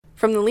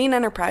From the Lean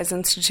Enterprise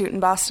Institute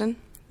in Boston,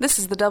 this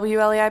is the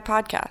WLEI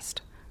podcast,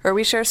 where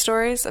we share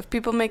stories of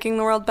people making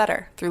the world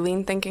better through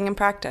lean thinking and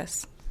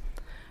practice.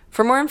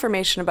 For more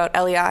information about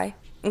LEI,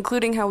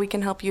 including how we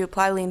can help you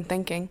apply lean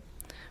thinking,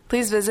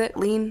 please visit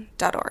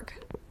lean.org.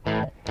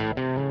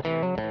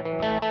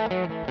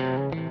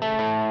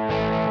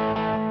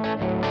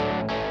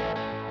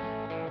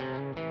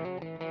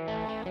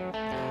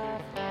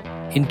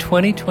 In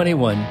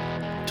 2021,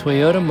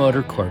 Toyota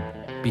Motor Corp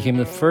became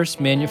the first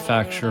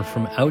manufacturer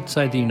from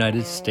outside the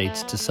United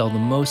States to sell the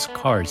most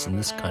cars in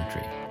this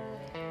country.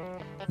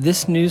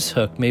 This news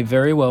hook may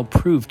very well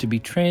prove to be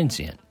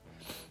transient,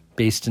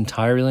 based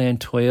entirely on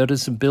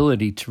Toyota's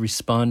ability to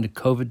respond to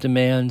COVID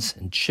demands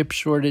and chip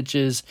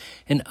shortages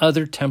and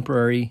other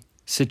temporary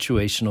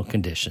situational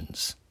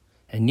conditions.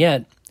 And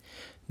yet,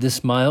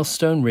 this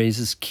milestone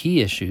raises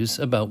key issues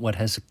about what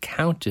has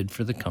accounted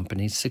for the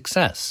company's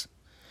success.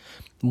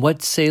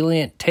 What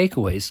salient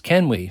takeaways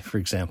can we, for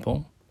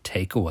example,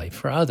 take away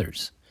for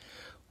others?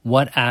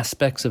 What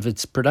aspects of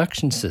its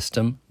production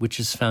system, which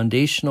is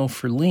foundational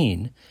for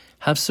lean,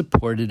 have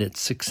supported its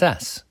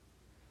success?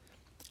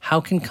 How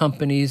can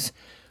companies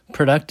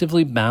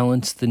productively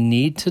balance the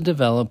need to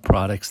develop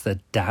products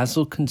that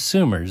dazzle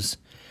consumers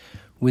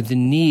with the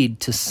need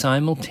to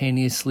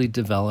simultaneously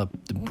develop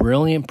the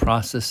brilliant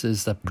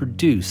processes that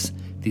produce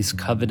these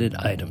coveted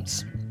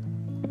items?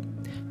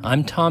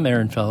 I'm Tom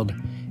Ehrenfeld,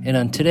 and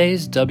on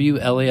today's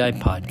WLEI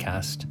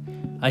podcast,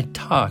 I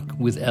talk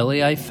with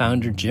LEI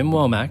founder Jim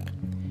Womack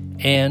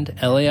and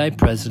LEI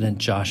president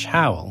Josh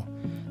Howell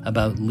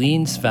about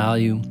lean's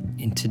value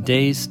in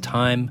today's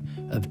time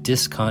of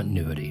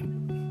discontinuity.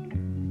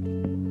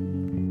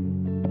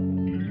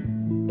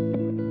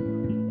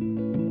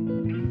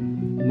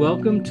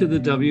 Welcome to the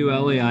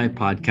WLEI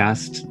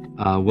podcast.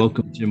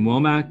 Welcome Jim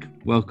Womack.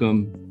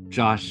 Welcome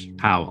Josh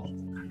Howell.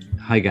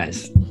 Hi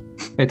guys.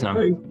 Hey Tom.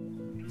 Hey.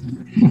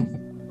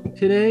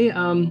 Today,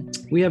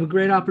 we have a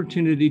great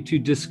opportunity to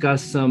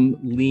discuss some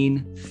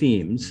lean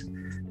themes.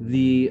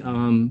 The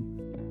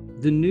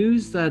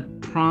news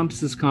that prompts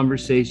this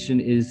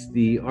conversation is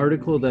the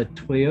article that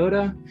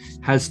Toyota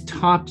has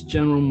topped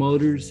General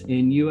Motors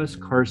in U.S.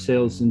 car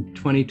sales in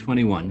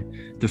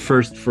 2021, the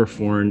first for a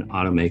foreign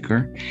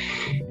automaker.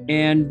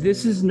 And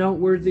this is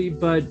noteworthy,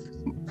 but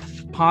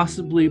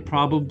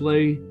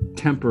probably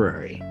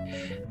temporary.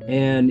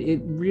 And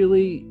it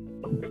really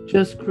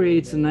just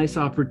creates a nice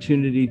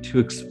opportunity to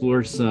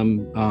explore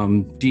some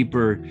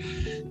deeper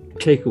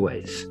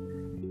takeaways.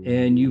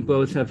 And you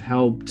both have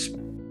helped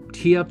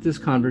tee up this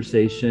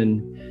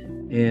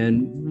conversation.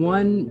 And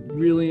one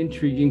really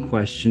intriguing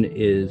question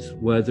is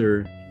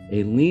whether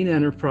a lean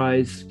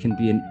enterprise can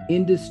be an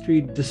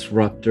industry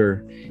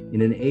disruptor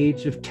in an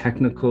age of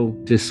technical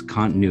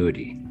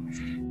discontinuity.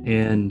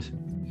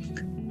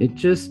 And it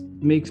just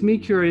makes me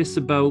curious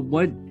about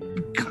what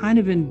kind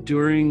of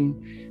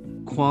enduring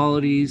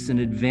qualities and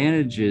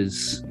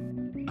advantages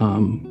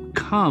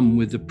come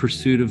with the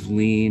pursuit of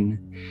lean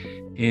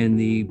and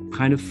the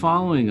kind of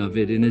following of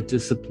it in a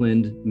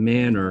disciplined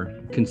manner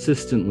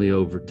consistently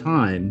over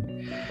time,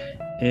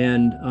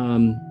 and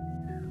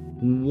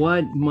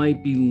what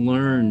might be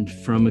learned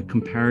from a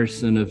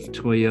comparison of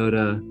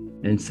Toyota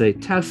and, say,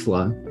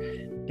 Tesla.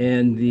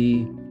 And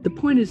the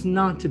point is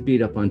not to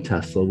beat up on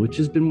Tesla, which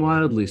has been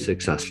wildly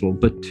successful,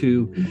 but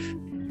to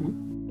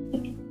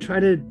try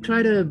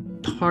to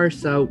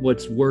parse out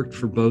what's worked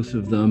for both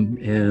of them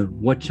and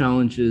what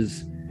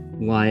challenges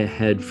lie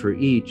ahead for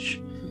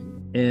each,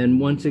 and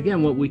once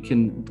again what we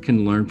can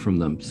learn from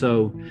them.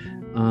 So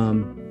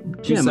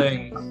Jim,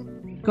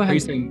 go ahead.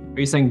 Are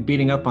you saying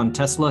beating up on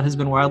Tesla has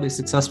been wildly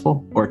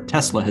successful, or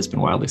Tesla has been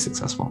wildly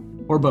successful,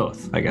 or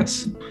both, I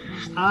guess?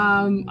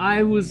 I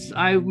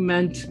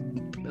meant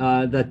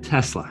that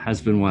Tesla has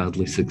been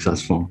wildly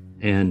successful,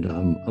 and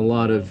a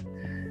lot of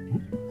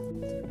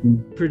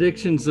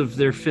predictions of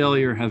their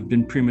failure have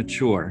been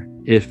premature,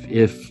 if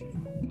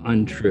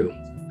untrue.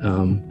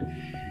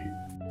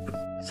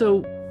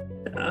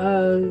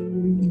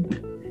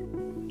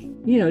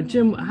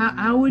 Jim,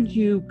 how would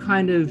you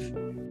kind of,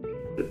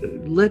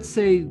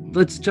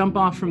 let's jump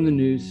off from the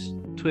news.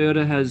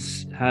 Toyota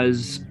has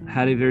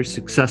had a very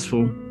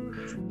successful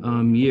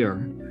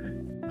year.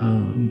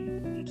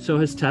 So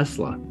has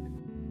Tesla.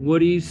 What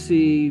do you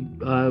see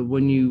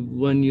when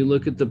you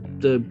look at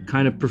the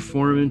kind of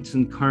performance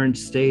and current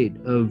state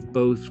of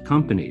both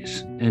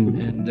companies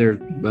and their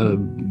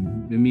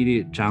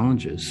immediate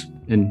challenges?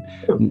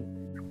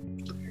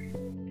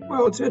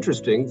 Well, it's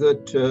interesting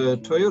that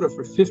Toyota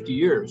for 50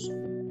 years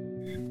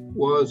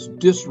was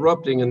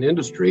disrupting an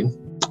industry,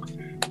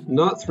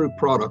 not through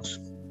products,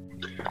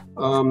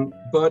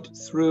 but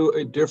through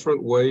a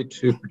different way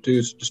to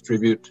produce,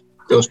 distribute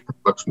those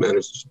products,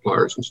 manage the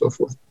suppliers, and so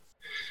forth.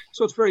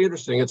 So it's very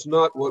interesting. It's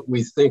not what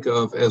we think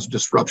of as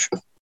disruption.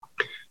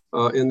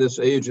 In this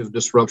age of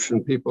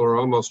disruption, people are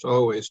almost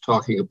always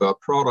talking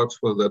about products,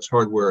 whether that's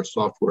hardware or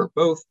software,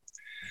 both.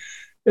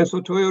 And so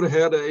Toyota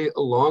had a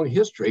long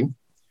history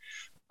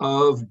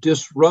of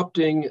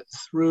disrupting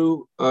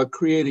through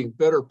creating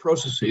better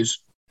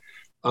processes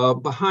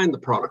behind the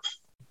products.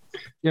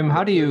 Jim,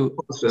 how do you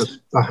process?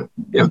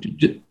 Yeah.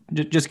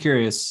 Just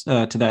curious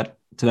to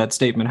that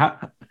statement.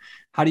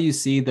 How do you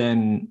see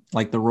then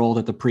like the role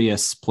that the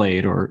Prius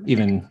played, or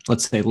even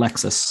let's say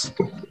Lexus?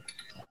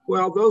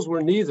 Well, those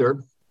were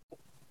neither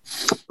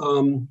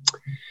normal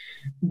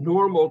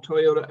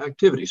Toyota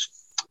activities.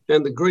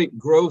 And the great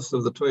growth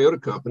of the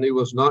Toyota company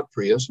was not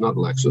Prius, not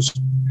Lexus,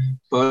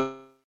 but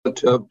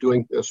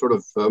doing sort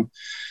of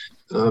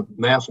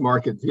mass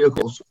market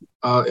vehicles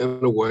in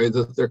a way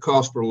that their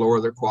costs were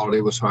lower, their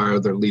quality was higher,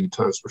 their lead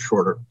times were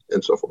shorter,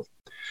 and so forth.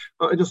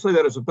 I just say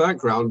that as a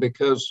background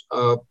because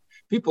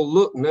people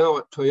look now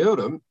at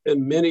Toyota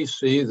and many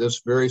see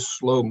this very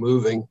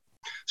slow-moving,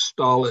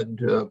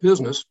 stolid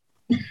business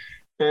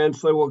and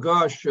say, well,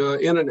 gosh,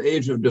 in an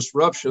age of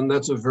disruption,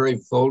 that's a very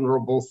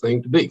vulnerable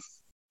thing to be.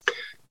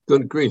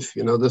 Good grief,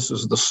 this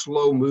is the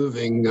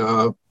slow-moving,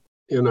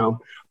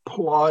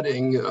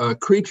 plodding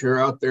creature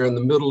out there in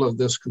the middle of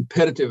this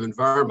competitive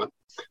environment.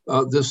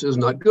 This is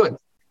not good.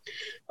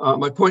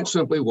 My point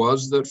simply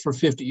was that for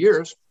 50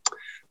 years,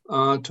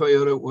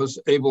 Toyota was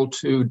able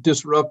to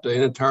disrupt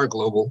an entire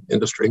global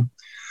industry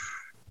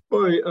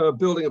by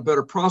building a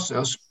better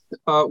process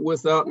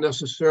without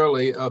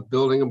necessarily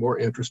building a more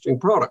interesting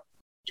product.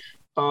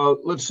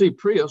 Let's see,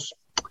 Prius,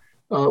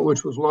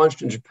 which was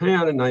launched in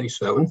Japan in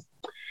 97,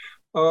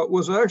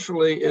 was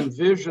actually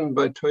envisioned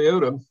by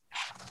Toyota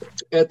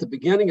at the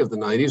beginning of the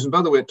 90s. And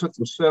by the way, it took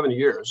them 7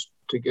 years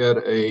to get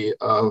a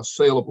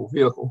saleable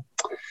vehicle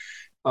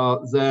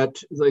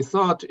that they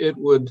thought it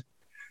would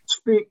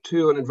speak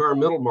to an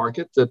environmental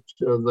market that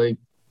they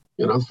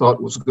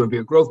thought was going to be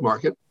a growth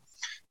market.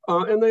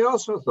 And they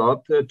also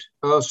thought that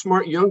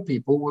smart young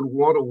people would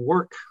want to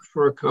work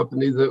for a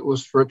company that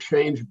was for a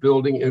change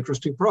building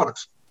interesting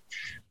products.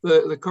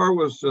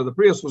 The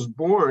Prius was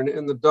born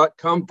in the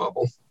dot-com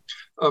bubble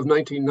of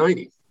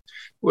 1990,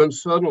 when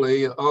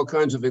suddenly all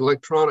kinds of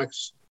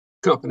electronics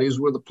companies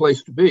were the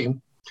place to be.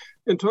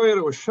 And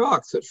Toyota was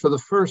shocked that for the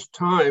first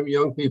time,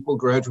 young people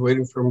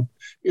graduating from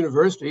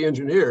university,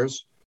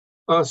 engineers,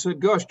 said,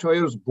 gosh,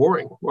 Toyota's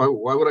boring. Why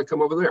would I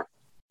come over there?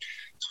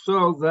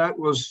 So that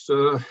was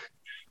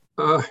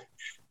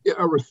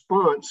a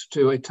response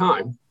to a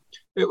time.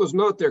 It was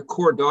not their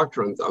core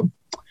doctrine, though.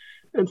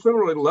 And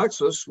similarly,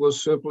 Lexus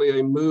was simply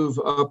a move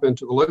up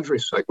into the luxury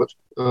segment,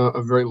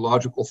 a very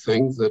logical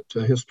thing that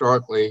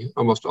historically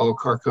almost all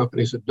car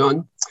companies had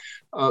done.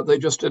 They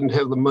just didn't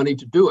have the money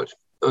to do it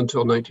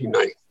until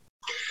 1990.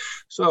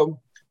 So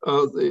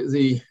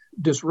the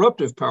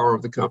disruptive power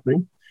of the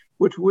company,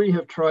 which we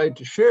have tried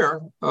to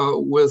share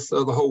with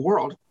the whole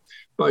world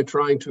by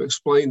trying to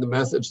explain the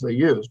methods they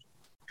used,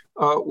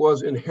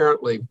 was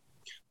inherently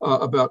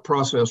about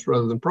process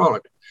rather than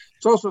product.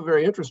 It's also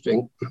very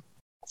interesting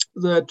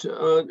that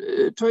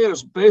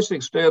Toyota's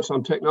basic stance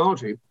on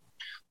technology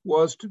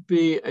was to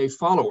be a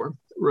follower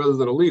rather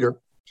than a leader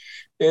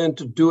and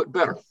to do it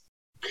better.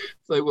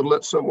 They would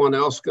let someone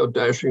else go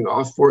dashing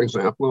off, for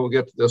example, and we'll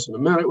get to this in a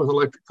minute with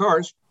electric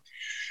cars,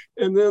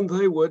 and then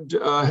they would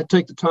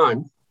take the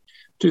time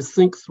to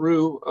think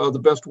through the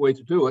best way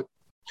to do it,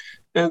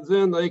 and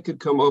then they could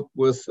come up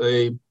with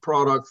a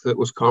product that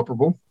was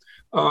comparable,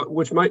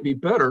 which might be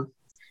better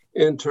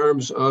in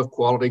terms of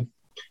quality,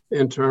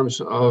 in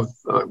terms of,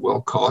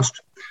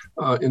 cost,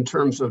 in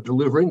terms of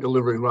delivery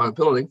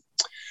reliability.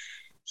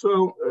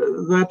 So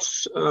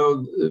that's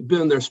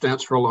been their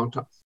stance for a long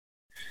time.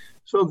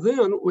 So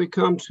then we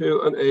come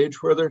to an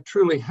age where there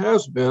truly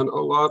has been a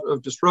lot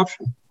of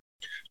disruption,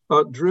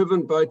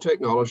 driven by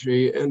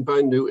technology and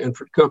by new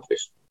entrant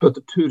companies. Put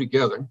the two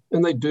together,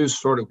 and they do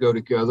sort of go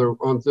together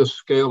on this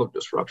scale of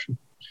disruption.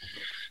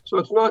 So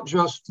it's not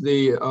just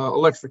the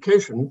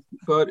electrification,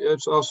 but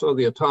it's also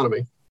the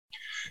autonomy.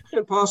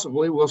 And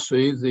possibly we'll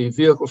see the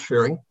vehicle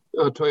sharing.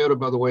 Toyota,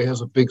 by the way,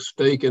 has a big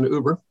stake in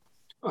Uber,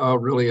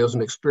 really as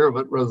an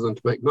experiment rather than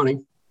to make money.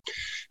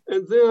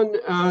 And then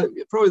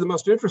probably the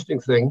most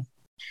interesting thing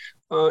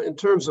in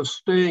terms of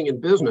staying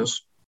in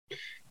business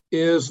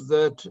is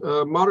that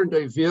modern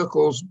day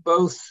vehicles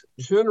both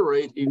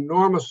generate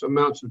enormous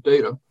amounts of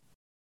data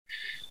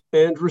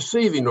and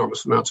receive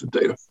enormous amounts of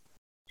data.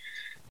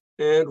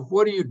 And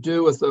what do you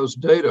do with those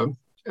data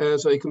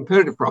as a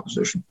competitive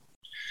proposition?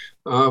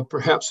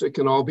 Perhaps it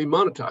can all be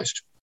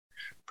monetized.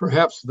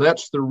 Perhaps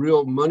that's the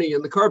real money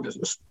in the car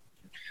business.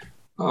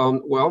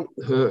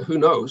 Who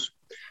knows?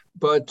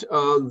 But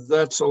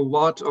that's a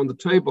lot on the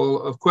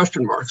table of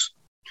question marks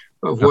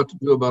of what to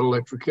do about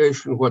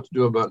electrification, what to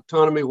do about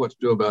autonomy, what to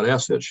do about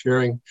asset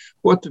sharing,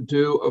 what to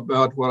do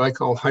about what I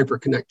call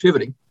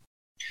hyperconnectivity.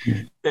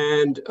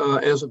 And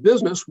as a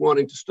business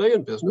wanting to stay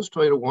in business,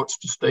 Toyota wants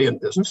to stay in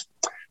business.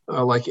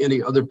 Like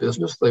any other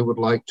business, they would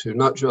like to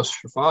not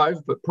just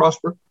survive, but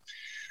prosper.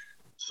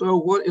 So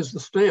what is the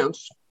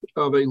stance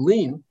of a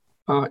lean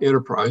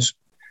enterprise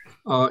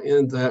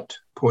in that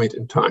point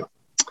in time?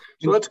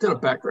 So that's kind of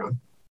background.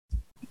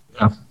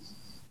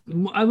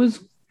 I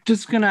was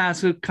just going to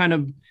ask a kind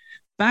of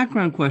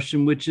background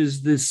question, which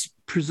is this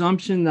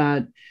presumption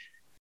that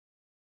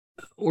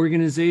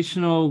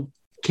organizational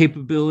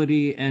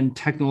capability and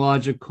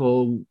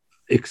technological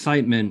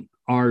excitement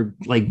are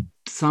like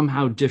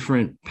somehow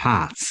different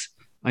paths.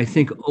 I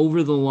think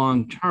over the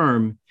long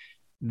term,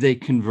 they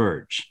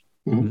converge,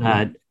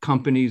 that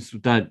companies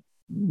that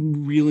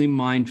really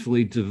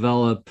mindfully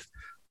develop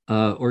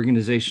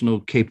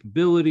organizational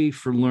capability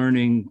for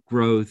learning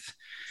growth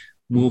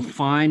will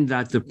find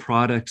that the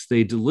products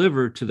they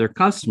deliver to their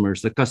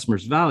customers, the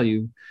customers'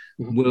 value,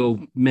 will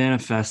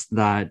manifest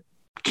that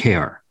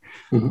care.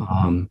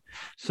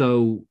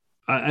 So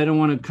I don't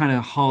want to kind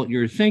of halt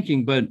your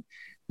thinking, but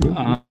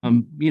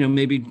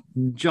maybe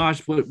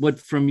Josh, what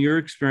from your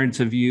experience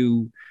have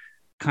you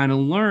kind of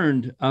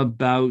learned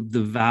about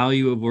the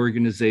value of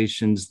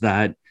organizations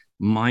that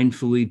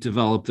mindfully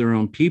develop their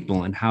own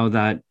people and how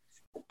that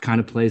kind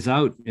of plays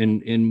out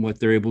in what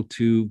they're able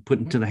to put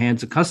into the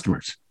hands of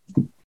customers?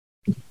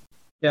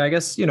 Yeah, I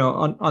guess,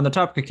 on the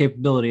topic of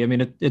capability, I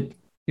mean,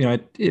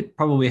 it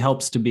probably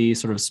helps to be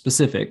sort of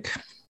specific,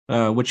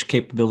 which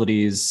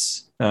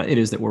capabilities it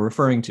is that we're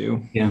referring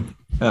to. Yeah.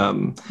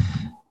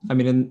 I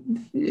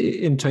mean,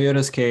 in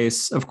Toyota's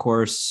case, of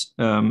course,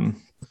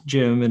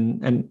 Jim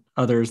and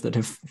others that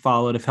have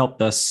followed have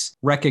helped us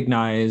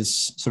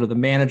recognize sort of the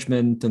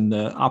management and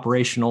the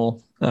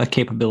operational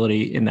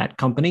capability in that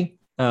company.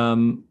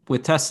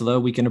 With Tesla,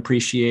 we can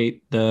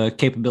appreciate the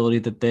capability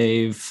that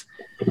they've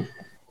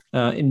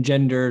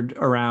engendered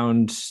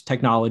around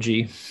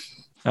technology,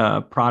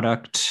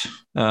 product,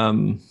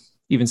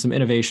 even some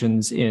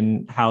innovations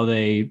in how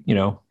they,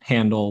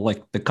 handle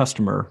like the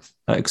customer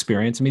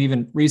experience. I mean,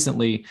 even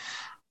recently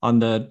on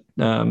the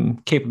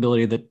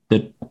capability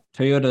that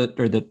Toyota,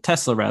 or the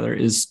Tesla rather,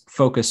 is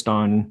focused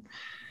on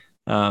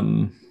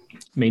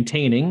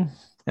maintaining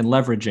and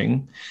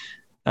leveraging.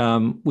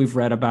 We've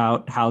read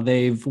about how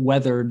they've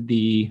weathered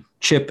the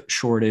chip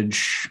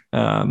shortage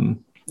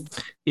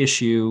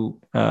issue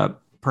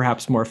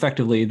perhaps more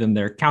effectively than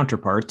their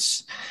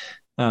counterparts,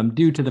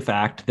 due to the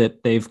fact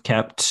that they've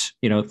kept,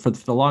 for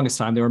the longest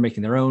time, they were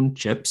making their own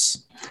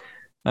chips.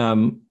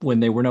 When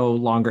they were no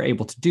longer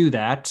able to do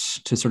that,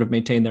 to sort of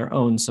maintain their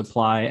own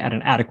supply at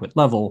an adequate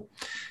level,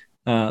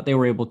 they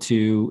were able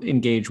to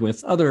engage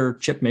with other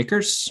chip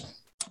makers,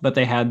 but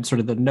they had sort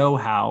of the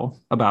know-how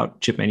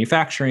about chip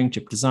manufacturing,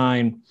 chip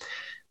design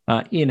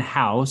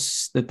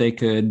in-house that they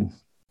could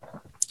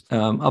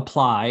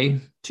apply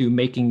to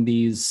making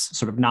these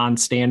sort of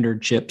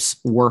non-standard chips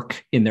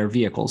work in their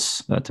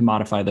vehicles, to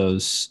modify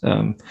those.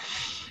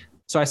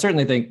 So I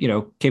certainly think,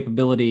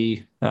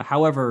 capability,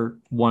 however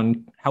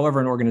an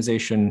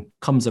organization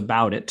comes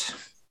about it,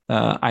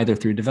 either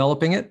through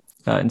developing it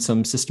in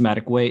some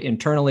systematic way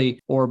internally,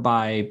 or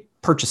by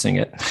purchasing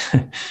it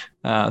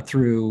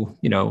through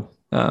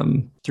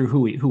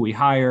who we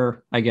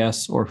hire, I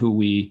guess, or who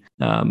we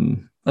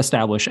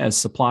establish as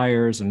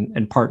suppliers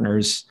and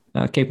partners.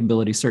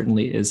 Capability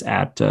certainly is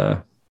at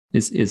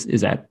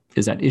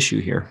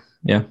issue here.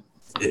 Yeah.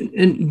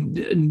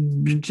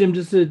 And Jim,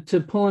 just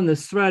to pull on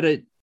this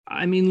thread,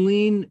 I mean,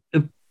 Lean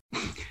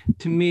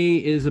to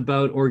me is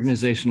about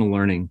organizational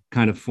learning,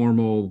 kind of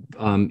formal,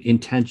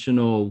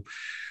 intentional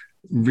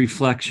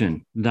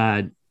reflection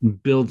that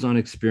builds on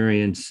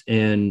experience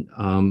and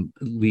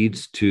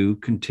leads to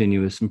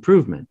continuous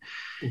improvement.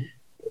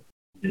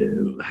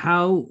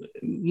 How,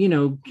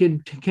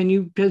 can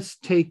you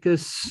just take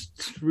us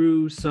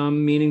through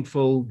some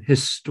meaningful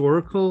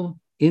historical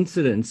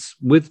incidents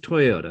with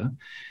Toyota,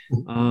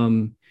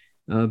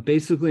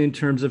 basically in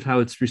terms of how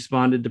it's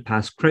responded to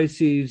past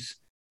crises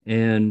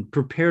and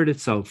prepared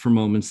itself for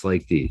moments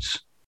like these?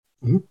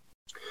 Mm-hmm.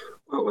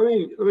 Well,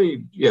 let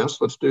me, yes,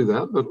 let's do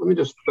that. But let me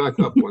just back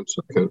up one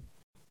second.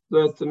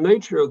 That the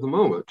nature of the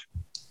moment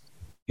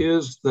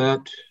is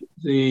that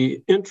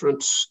the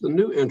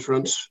new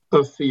entrants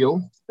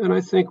feel, and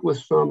I think with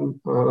some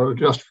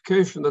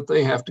justification, that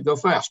they have to go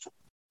fast.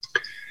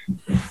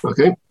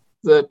 Okay,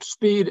 that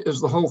speed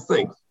is the whole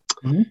thing.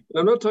 Mm-hmm. And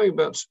I'm not talking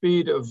about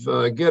speed of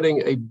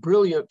getting a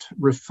brilliant,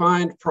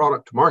 refined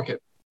product to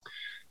market.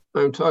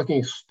 I'm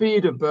talking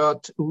speed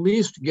about at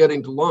least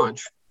getting to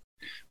launch,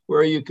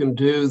 where you can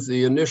do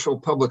the initial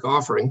public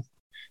offering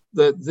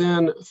that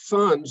then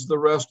funds the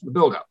rest of the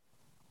build-out.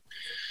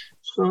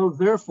 So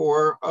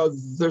therefore,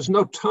 there's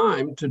no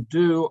time to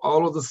do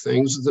all of the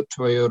things that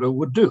Toyota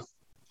would do.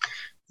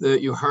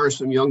 That you hire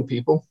some young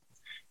people,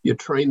 you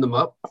train them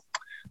up.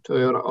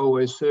 Toyota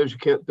always says you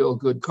can't build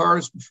good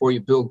cars before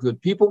you build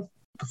good people,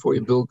 before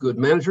you build good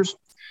managers.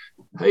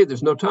 Hey,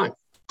 there's no time.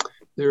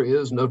 There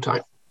is no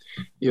time.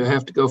 You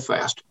have to go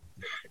fast.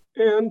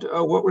 And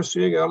what we're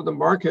seeing out of the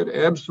market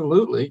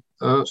absolutely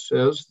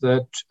says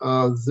that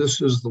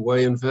this is the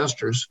way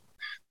investors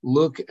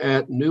look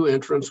at new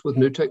entrants with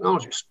new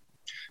technologies.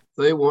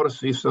 They want to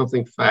see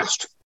something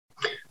fast.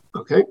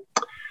 Okay,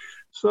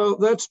 so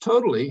that's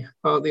totally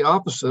the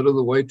opposite of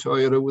the way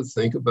Toyota would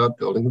think about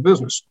building a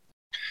business.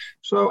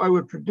 So I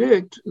would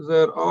predict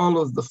that all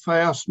of the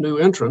fast new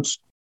entrants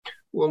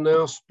will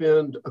now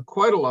spend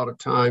quite a lot of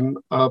time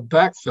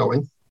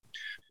backfilling,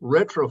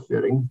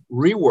 retrofitting,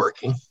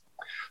 reworking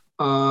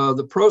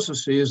the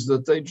processes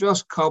that they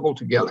just cobbled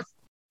together.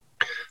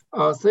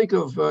 Think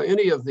of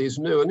any of these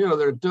new, and there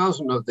are a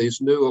dozen of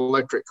these new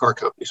electric car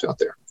companies out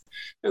there.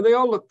 And they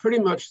all look pretty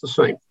much the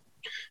same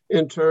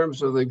in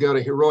terms of they've got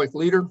a heroic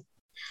leader.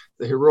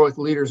 The heroic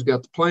leader's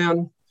got the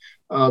plan.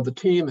 The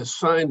team is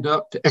signed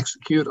up to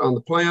execute on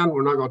the plan.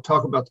 We're not going to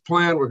talk about the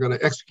plan. We're going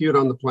to execute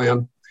on the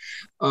plan.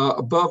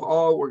 Above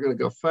all, we're going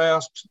to go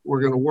fast.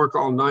 We're going to work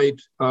all night.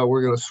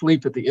 We're going to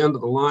sleep at the end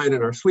of the line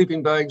in our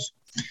sleeping bags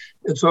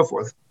and so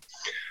forth.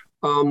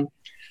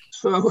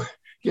 So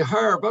you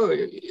hire, by the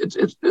way,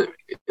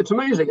 it's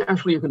amazing.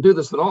 Actually, you can do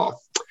this at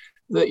all.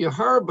 That you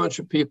hire a bunch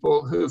of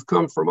people who've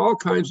come from all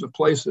kinds of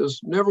places,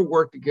 never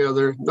worked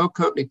together, no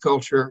company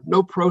culture,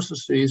 no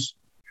processes,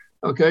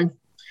 okay?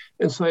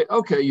 And say,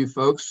 okay, you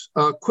folks,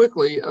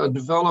 quickly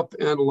develop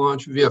and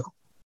launch a vehicle.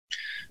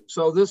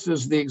 So this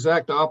is the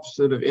exact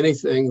opposite of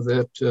anything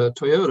that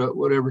Toyota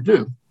would ever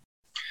do.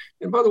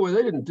 And by the way,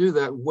 they didn't do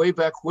that way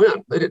back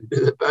when. They didn't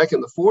do it back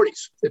in the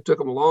 40s. It took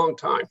them a long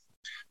time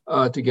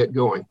to get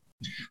going.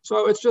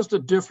 So it's just a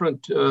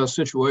different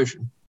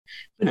situation.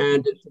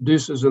 And it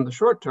produces in the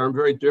short term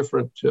very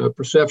different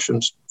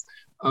perceptions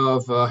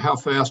of how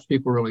fast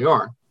people really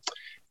are.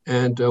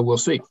 And we'll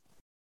see.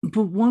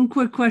 But one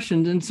quick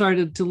question, and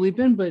sorry to leap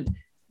in, but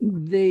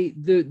the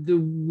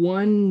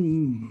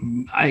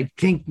one I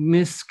think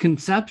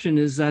misconception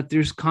is that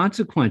there's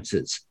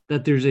consequences,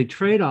 that there's a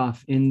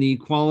trade-off in the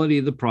quality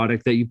of the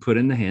product that you put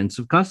in the hands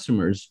of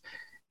customers.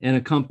 And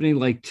a company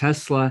like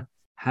Tesla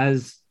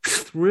has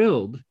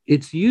thrilled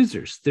its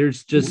users.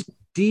 There's just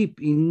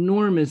deep,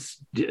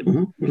 enormous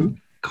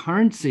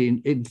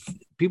currency.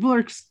 People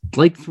are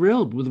like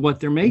thrilled with what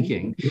they're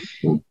making,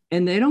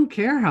 and they don't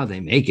care how they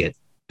make it.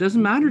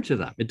 Doesn't matter to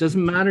them. It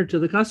doesn't matter to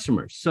the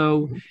customers.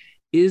 So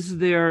is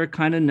there a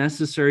kind of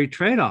necessary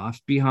trade-off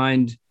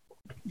behind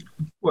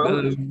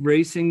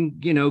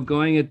racing,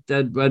 going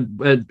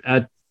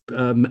at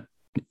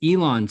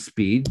Elon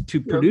speed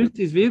to produce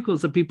these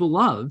vehicles that people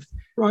love?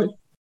 Right.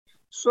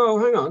 So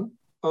hang on.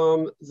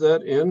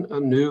 That in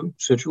a new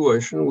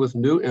situation with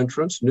new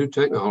entrants, new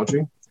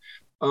technology,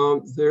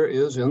 there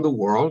is in the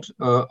world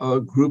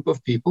a group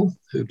of people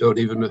who don't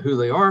even know who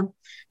they are.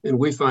 And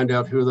we find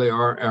out who they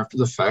are after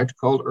the fact,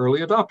 called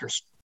early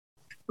adopters.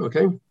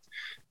 Okay.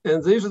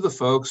 And these are the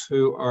folks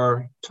who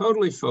are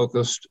totally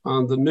focused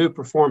on the new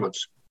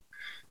performance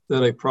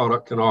that a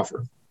product can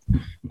offer.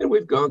 And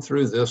we've gone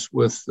through this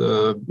with,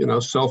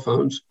 cell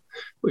phones.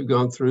 We've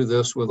gone through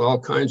this with all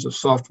kinds of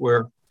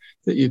software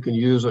that you can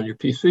use on your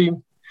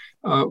PC.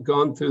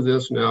 Gone through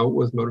this now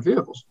with motor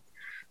vehicles.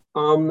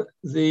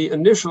 The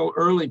initial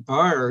early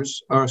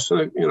buyers are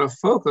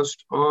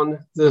focused on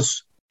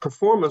this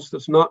performance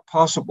that's not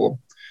possible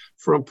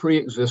from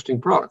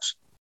pre-existing products.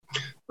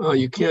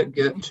 You can't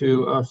get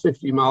to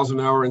 50 miles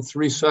an hour in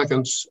 3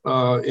 seconds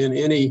in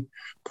any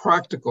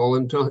practical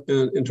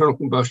internal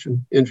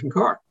combustion engine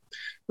car.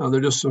 There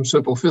are just some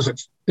simple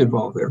physics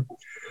involved there.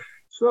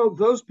 So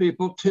those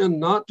people tend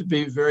not to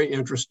be very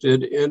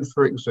interested in,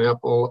 for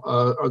example,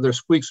 are there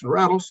squeaks and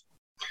rattles?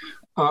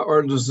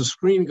 Or does the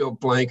screen go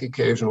blank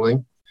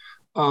occasionally?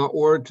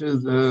 Or do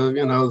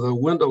the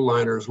window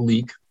liners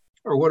leak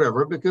or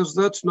whatever, because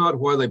that's not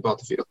why they bought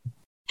the vehicle.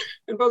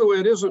 And by the way,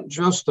 it isn't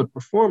just the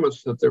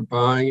performance that they're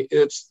buying,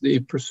 it's the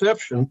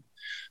perception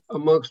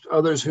amongst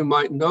others who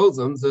might know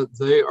them that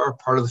they are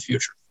part of the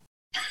future,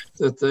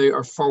 that they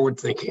are forward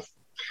thinking,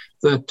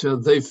 that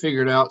they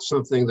figured out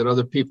something that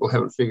other people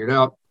haven't figured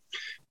out.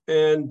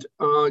 And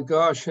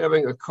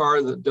having a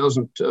car that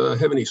doesn't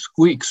have any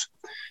squeaks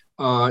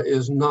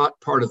is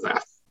not part of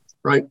that,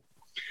 right?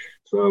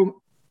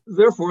 So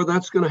therefore,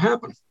 that's going to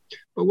happen.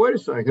 But wait a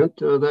second,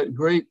 that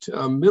great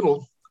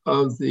middle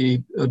of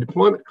the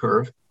deployment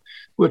curve,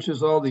 which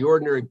is all the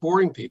ordinary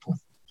boring people,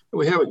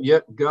 we haven't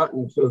yet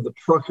gotten to the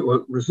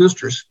truculent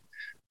resistors.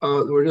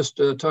 We're just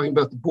talking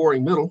about the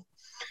boring middle.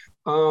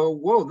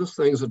 This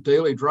thing's a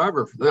daily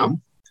driver for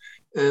them,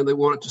 and they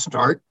want it to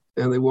start,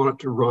 and they want it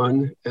to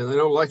run, and they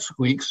don't like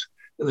squeaks,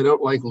 and they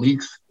don't like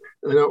leaks,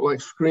 and they don't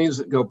like screens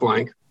that go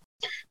blank.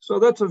 So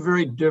that's a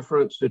very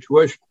different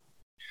situation.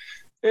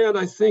 And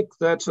I think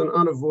that's an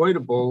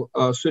unavoidable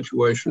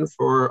situation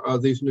for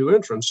these new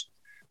entrants,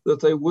 that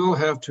they will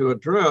have to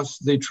address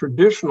the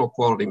traditional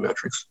quality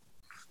metrics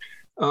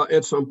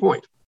at some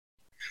point.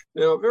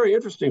 Now, very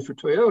interesting for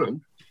Toyota,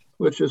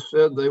 which has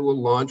said they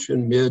will launch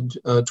in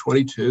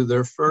mid-22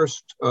 their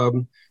first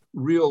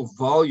real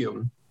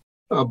volume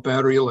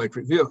battery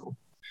electric vehicle.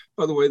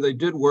 By the way, they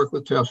did work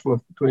with Tesla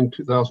between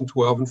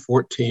 2012 and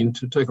 14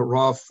 to take a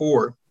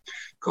RAV4,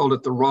 called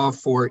it the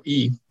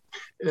RAV4E,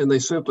 and they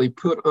simply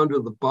put under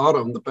the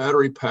bottom the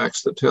battery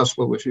packs that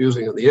Tesla was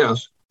using in the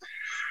S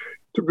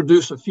to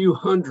produce a few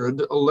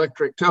hundred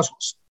electric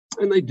Teslas.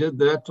 And they did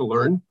that to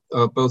learn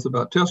both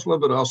about Tesla,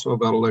 but also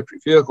about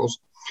electric vehicles.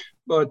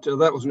 But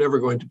that was never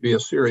going to be a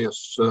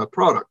serious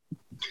product.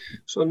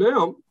 So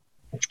now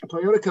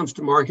Toyota comes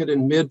to market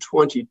in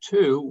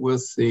mid-22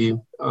 with the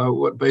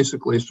what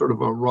basically is sort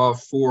of a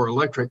RAV4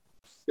 electric.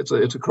 It's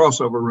a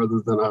crossover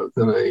rather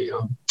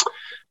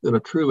than a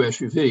true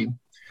SUV.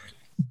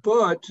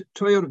 But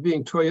Toyota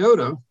being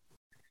Toyota,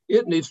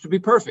 it needs to be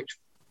perfect.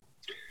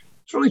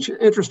 It's a really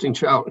interesting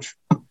challenge.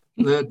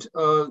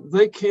 that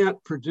they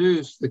can't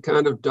produce the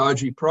kind of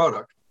dodgy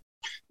product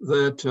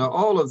that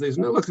all of these,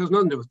 look, there's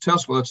nothing to do with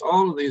Tesla. It's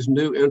all of these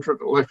new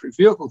entrant electric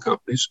vehicle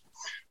companies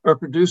are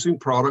producing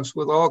products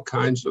with all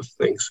kinds of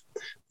things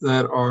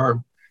that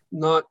are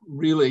not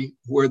really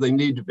where they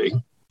need to be.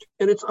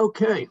 And it's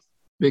okay,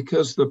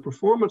 because the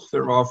performance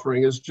they're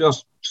offering is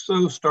just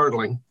so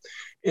startling.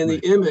 And the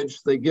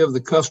image they give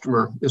the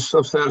customer is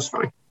so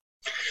satisfying.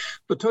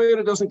 But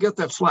Toyota doesn't get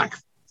that slack.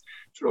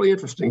 It's really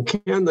interesting.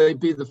 Can they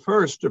be the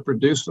first to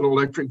produce an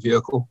electric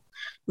vehicle?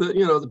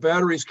 The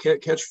batteries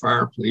can't catch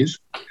fire, please.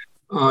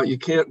 You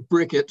can't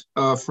brick it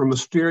for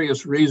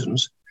mysterious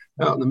reasons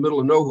out in the middle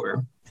of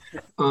nowhere.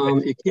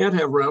 You can't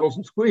have rattles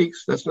and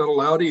squeaks. That's not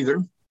allowed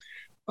either.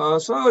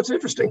 So it's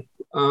interesting.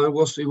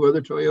 We'll see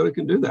whether Toyota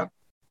can do that.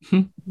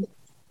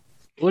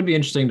 It would be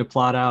interesting to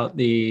plot out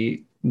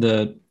the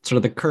sort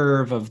of the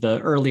curve of the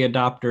early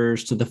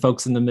adopters to the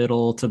folks in the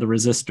middle to the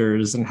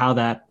resistors, and how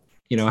that,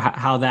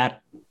 how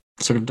that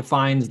sort of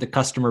defines the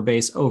customer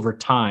base over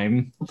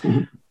time,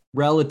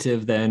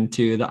 relative then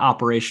to the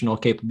operational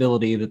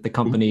capability that the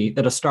company,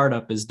 that a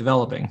startup is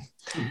developing.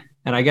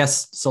 And I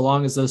guess so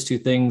long as those two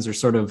things are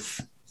sort of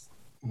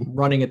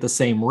running at the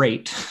same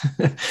rate,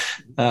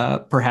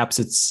 perhaps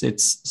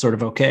it's sort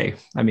of okay.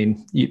 I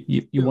mean,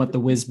 you want the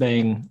whiz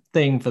bang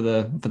thing for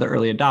the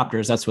early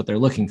adopters. That's what they're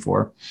looking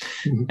for,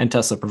 and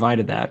Tesla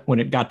provided that. When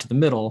it got to the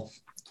middle,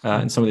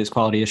 and some of these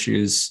quality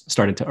issues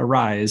started to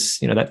arise,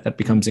 that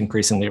becomes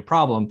increasingly a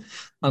problem,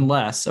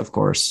 unless, of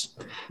course,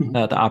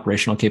 the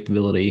operational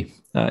capability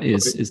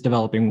is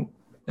developing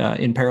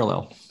in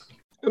parallel.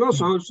 And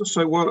also, I was just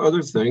say one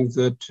other thing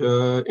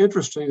that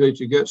interesting that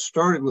you get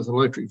started with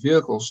electric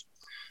vehicles.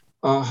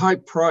 High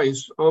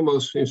price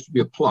almost seems to be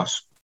a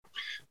plus,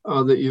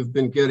 that you've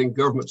been getting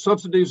government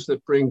subsidies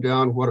that bring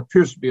down what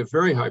appears to be a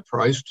very high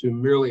price to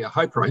merely a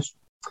high price.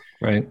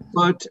 Right.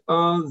 But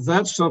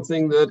that's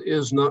something that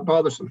is not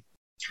bothersome.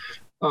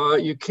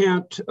 You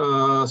can't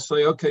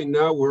say, okay,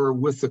 now we're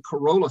with the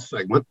Corolla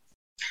segment,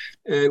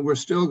 and we're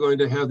still going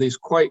to have these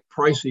quite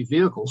pricey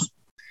vehicles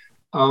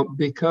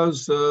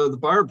because the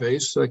buyer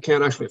base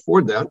can't actually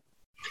afford that.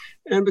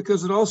 And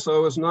because it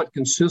also is not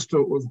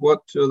consistent with what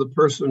the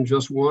person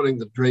just wanting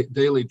the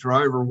daily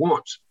driver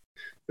wants.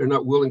 They're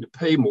not willing to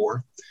pay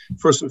more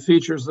for some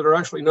features that are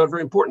actually not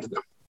very important to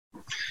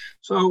them.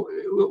 So,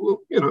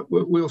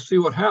 we'll see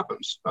what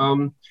happens.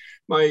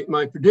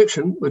 My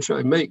prediction, which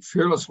I make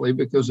fearlessly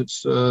because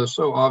it's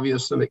so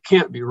obvious and it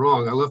can't be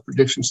wrong. I love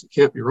predictions that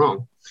can't be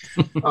wrong,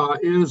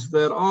 is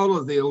that all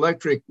of the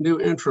electric new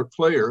entrant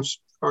players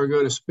are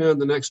going to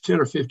spend the next 10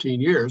 or 15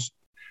 years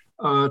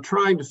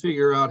trying to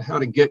figure out how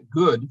to get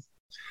good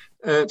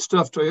at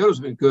stuff Toyota's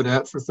been good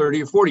at for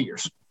 30 or 40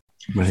 years.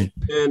 Right.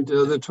 And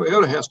the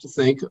Toyota has to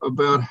think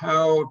about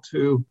how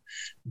to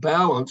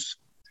balance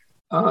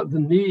the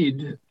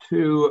need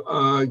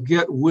to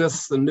get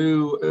with the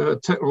new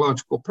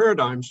technological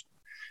paradigms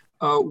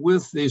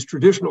with these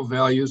traditional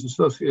values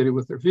associated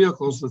with their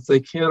vehicles that they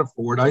can't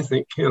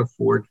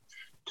afford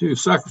to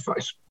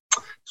sacrifice.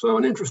 So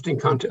an interesting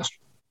contest.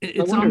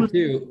 It's almost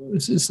too.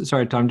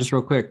 Sorry, Tom, just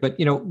real quick. But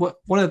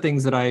one of the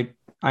things that I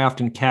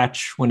often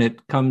catch when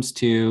it comes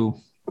to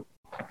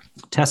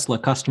Tesla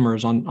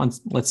customers on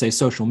let's say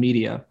social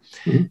media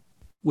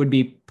would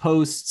be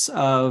posts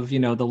of the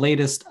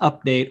latest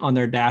update on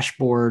their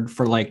dashboard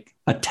for like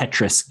a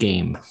Tetris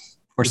game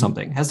or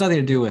something. It has nothing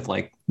to do with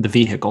like the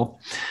vehicle,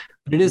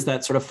 but it is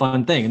that sort of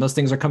fun thing. And those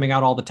things are coming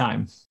out all the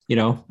time.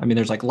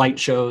 There's like light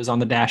shows on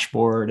the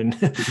dashboard, and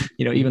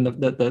even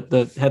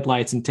the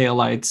headlights and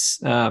taillights,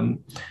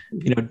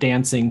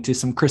 dancing to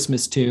some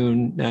Christmas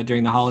tune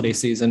during the holiday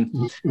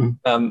season.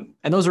 And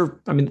those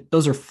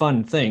are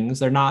fun things.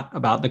 They're not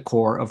about the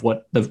core of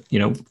what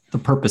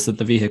the purpose that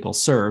the vehicle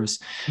serves.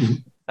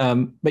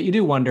 But you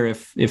do wonder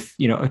if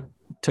a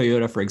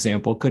Toyota, for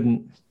example,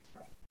 couldn't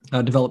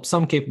develop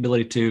some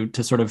capability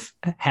to sort of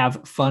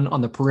have fun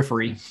on the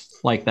periphery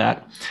like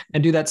that,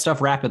 and do that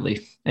stuff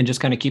rapidly, and just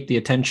kind of keep the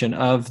attention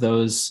of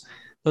those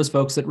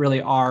folks that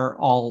really are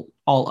all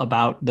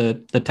about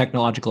the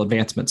technological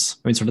advancements.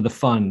 Sort of the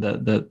fun,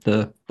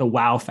 the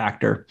wow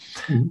factor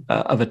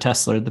of a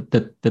Tesla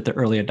that the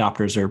early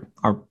adopters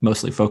are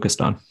mostly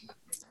focused on.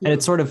 And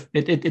it's sort of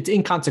it's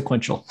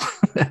inconsequential.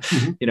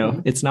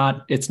 It's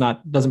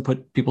not doesn't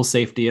put people's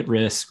safety at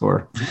risk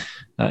or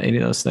any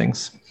of those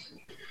things.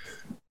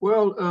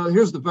 Well,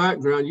 here's the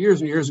background. Years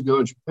and years ago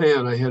in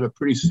Japan, I had a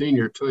pretty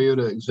senior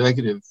Toyota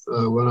executive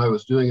when I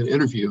was doing an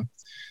interview.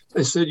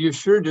 I said, "You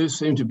sure do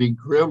seem to be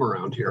grim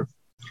around here."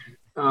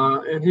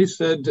 And he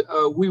said,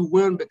 "We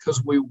win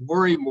because we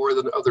worry more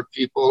than other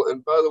people.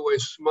 And by the way,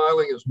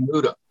 smiling is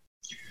muda."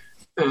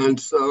 And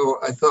so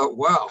I thought,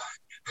 wow,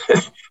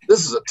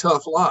 this is a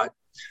tough lot.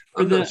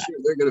 I'm not sure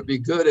they're going to be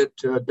good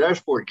at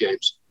dashboard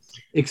games.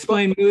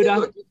 Explain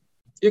muda.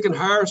 You can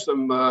hire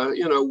some,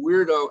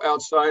 weirdo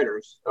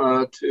outsiders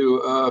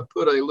to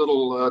put a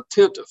little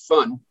tint of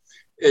fun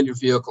in your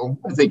vehicle.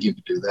 I think you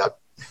could do that.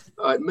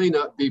 It may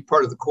not be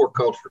part of the core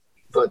culture,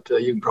 but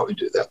you can probably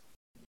do that.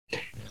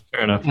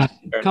 Fair enough.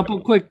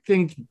 Couple quick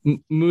things,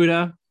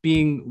 Muda.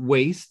 being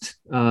waste,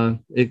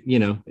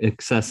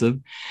 excessive.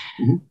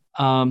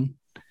 Mm-hmm.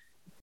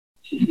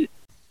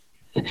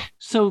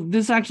 So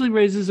this actually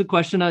raises a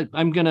question.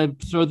 I'm going to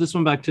throw this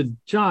one back to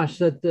Josh,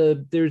 that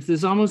there's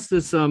this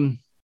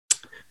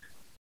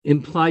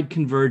implied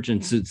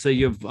convergence. So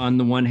you have, on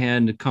the one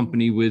hand, a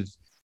company with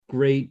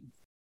great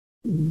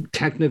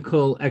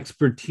technical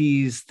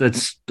expertise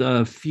that's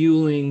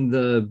fueling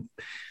the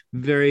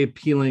very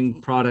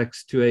appealing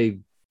products to a,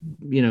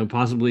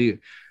 possibly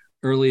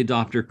early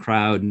adopter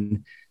crowd,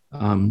 and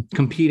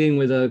competing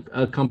with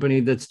a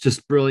company that's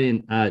just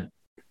brilliant at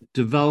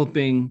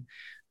developing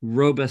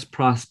robust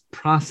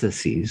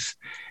processes.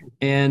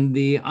 And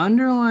the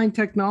underlying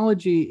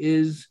technology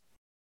is,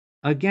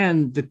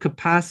 again, the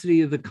capacity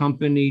of the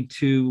company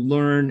to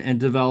learn and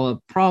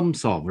develop problem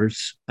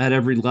solvers at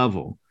every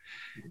level.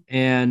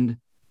 And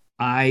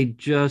I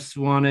just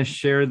want to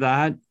share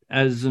that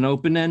as an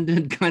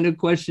open-ended kind of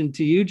question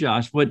to you,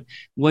 Josh.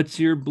 What's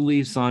your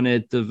beliefs on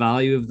it, the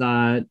value of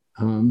that?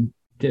 How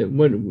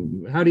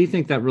do you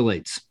think that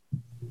relates?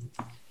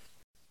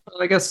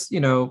 Well, I guess,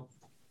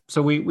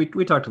 so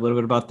we talked a little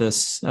bit about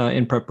this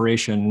in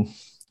preparation.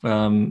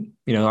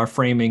 Our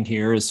framing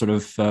here is sort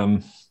of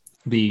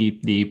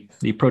the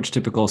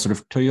prototypical sort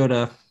of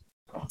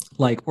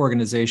Toyota-like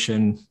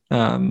organization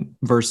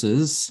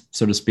versus,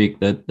 so to speak,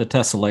 the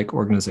Tesla-like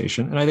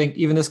organization. And I think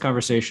even this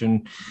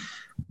conversation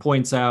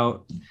points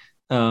out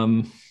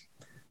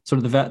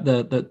sort of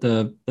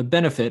the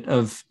benefit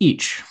of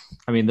each.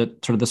 I mean, the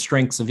sort of the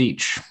strengths of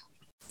each.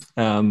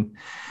 And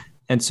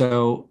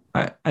so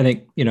I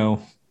think,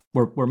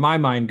 where my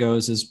mind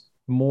goes is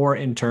more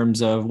in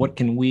terms of what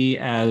can we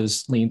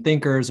as lean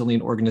thinkers or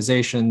lean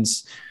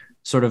organizations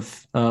sort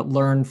of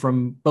learn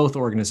from both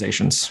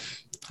organizations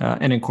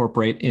and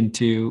incorporate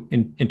into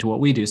what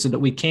we do, so that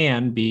we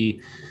can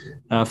be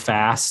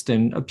fast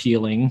and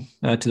appealing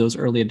to those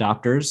early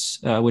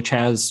adopters, which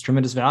has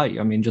tremendous value.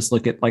 I mean, just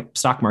look at like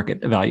stock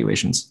market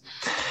evaluations,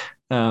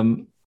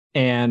 and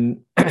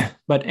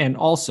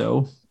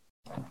also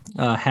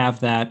have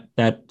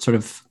that sort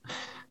of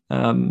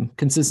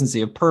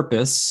consistency of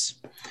purpose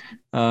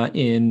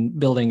in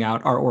building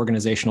out our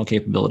organizational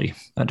capability,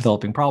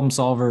 developing problem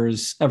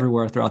solvers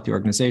everywhere throughout the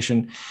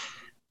organization.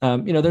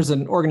 There's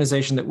an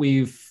organization that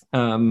we've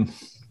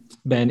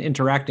been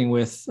interacting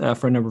with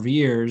for a number of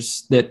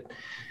years that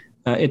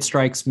it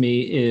strikes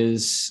me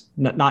is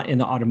not in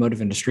the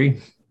automotive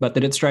industry, but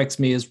that it strikes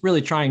me as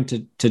really trying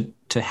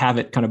to have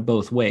it kind of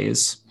both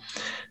ways.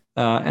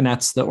 And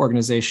that's the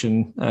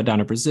organization down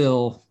in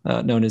Brazil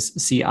known as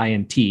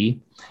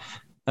CINT.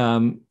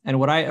 And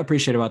what I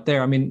appreciate about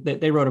there, I mean,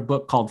 they wrote a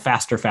book called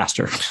Faster,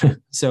 Faster.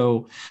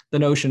 So the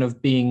notion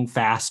of being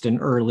fast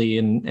and early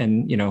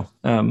and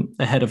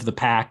ahead of the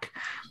pack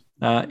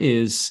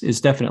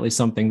is definitely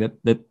something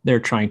that they're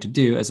trying to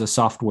do as a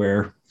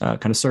software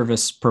kind of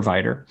service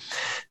provider.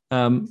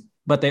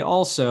 But they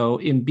also,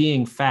 in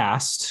being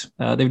fast,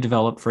 they've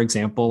developed, for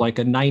example, like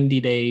a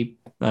 90-day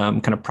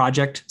kind of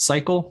project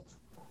cycle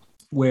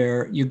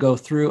where you go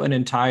through an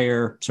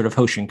entire sort of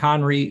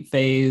Hoshinkanri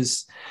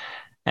phase,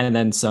 and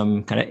then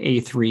some kind of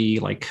A3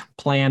 like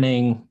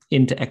planning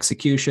into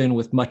execution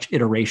with much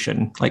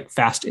iteration, like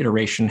fast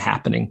iteration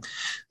happening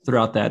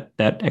throughout that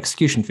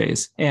execution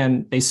phase.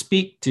 And they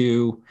speak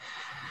to,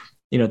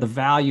 the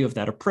value of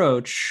that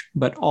approach,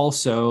 but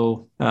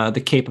also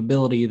the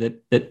capability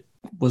that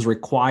was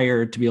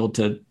required to be able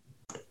to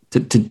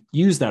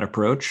use that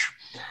approach,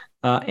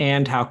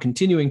 and how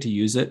continuing to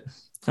use it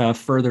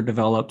further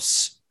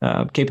develops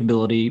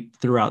capability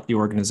throughout the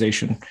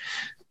organization.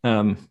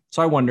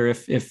 So I wonder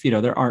if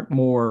there aren't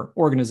more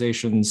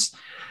organizations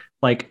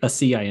like a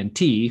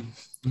CINT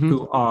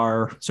who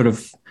are sort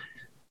of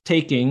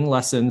taking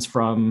lessons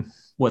from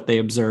what they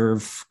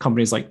observe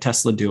companies like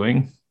Tesla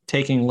doing,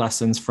 taking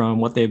lessons from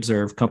what they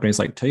observe companies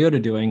like Toyota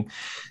doing,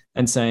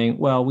 and saying,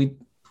 well, we're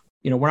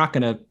not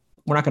going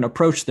to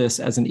approach this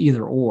as an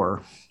either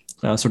or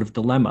sort of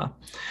dilemma.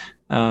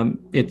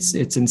 It's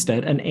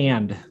instead an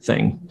and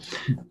thing.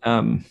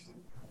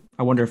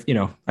 I wonder if,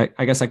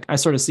 I guess I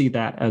sort of see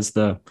that as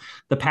the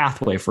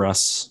pathway for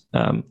us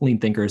lean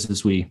thinkers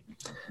as we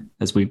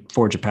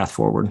forge a path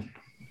forward.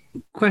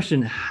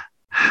 Question: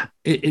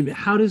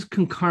 how does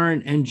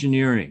concurrent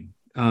engineering,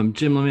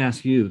 Jim? Let me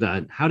ask you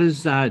that. How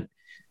does that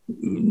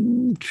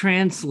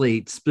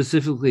translate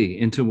specifically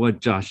into what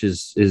Josh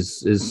is?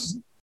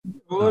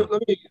 Well,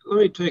 let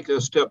me take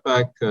a step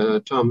back,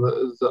 Tom.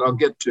 That I'll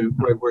get to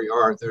right where you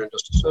are there in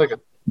just a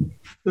second.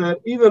 That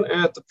even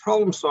at the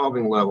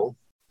problem-solving level,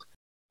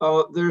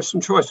 there's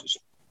some choices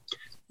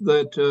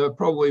that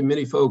probably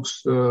many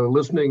folks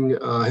listening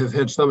have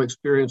had some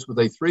experience with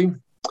A3.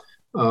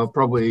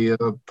 Probably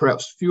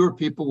perhaps fewer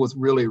people with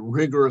really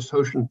rigorous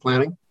Hoshin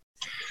planning.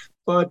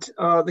 But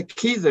the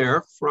key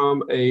there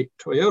from a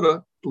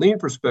Toyota lean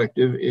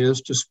perspective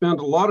is to spend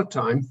a lot of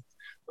time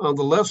on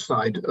the left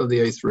side of the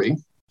A3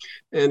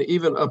 and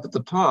even up at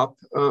the top,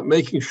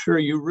 making sure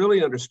you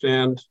really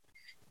understand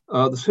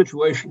the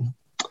situation.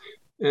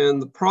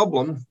 And the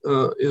problem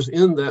is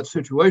in that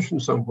situation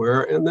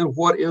somewhere. And then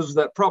what is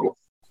that problem?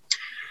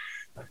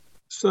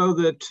 so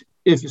that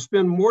if you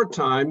spend more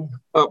time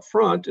up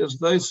front, as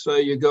they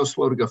say, you go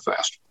slow to go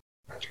fast.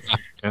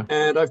 Yeah.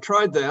 And I've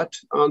tried that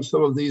on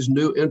some of these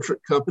new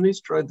entrant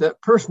companies, tried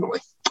that personally,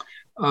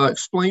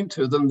 explained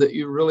to them that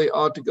you really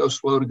ought to go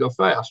slow to go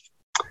fast.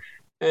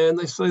 And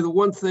they say the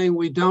one thing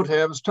we don't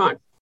have is time,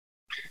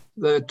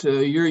 that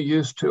you're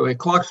used to a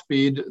clock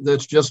speed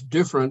that's just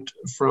different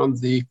from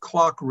the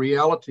clock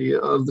reality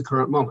of the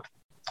current moment.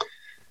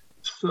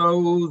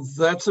 So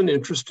that's an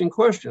interesting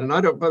question.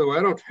 And by the way,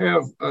 I don't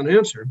have an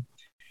answer,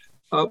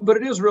 but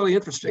it is really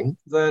interesting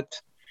that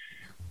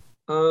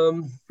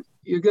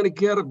you're going to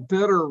get a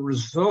better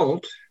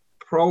result,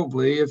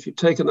 probably, if you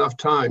take enough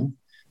time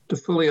to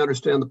fully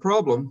understand the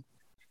problem.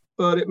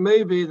 But it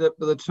may be that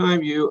by the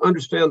time you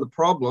understand the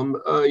problem,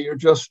 you're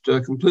just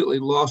completely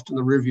lost in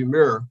the rearview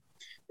mirror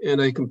in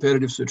a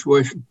competitive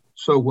situation.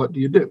 So what do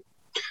you do?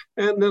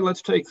 And then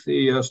let's take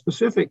the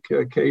specific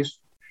case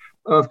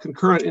of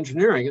concurrent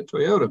engineering at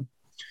Toyota.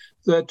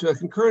 That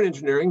concurrent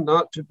engineering,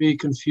 not to be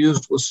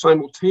confused with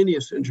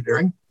simultaneous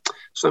engineering.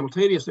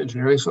 Simultaneous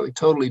engineering is something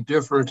totally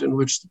different, in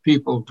which the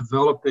people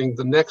developing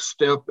the next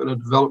step in a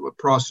development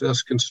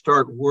process can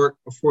start work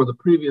before the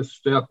previous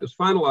step is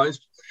finalized,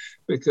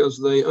 because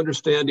they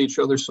understand each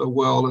other so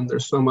well and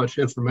there's so much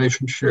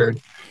information shared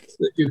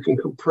that you can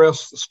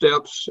compress the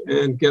steps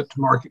and get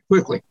to market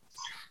quickly.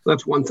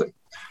 That's one thing.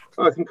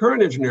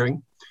 Concurrent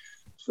engineering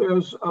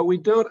says we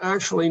don't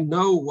actually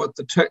know what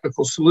the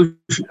technical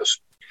solution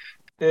is.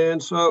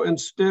 And so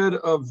instead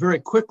of very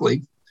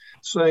quickly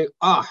saying,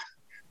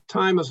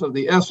 time is of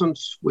the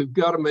essence, we've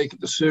got to make a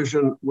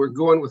decision, we're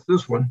going with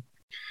this one.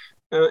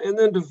 And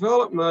then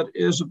development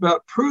is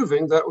about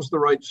proving that was the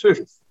right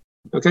decision,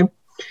 okay?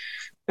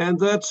 And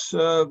that's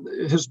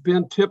has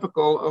been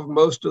typical of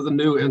most of the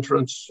new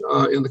entrants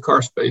in the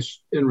car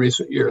space in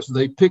recent years.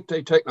 They picked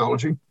a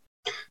technology,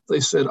 they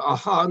said,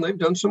 and they've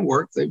done some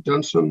work, they've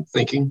done some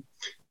thinking,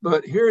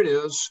 but here it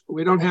is,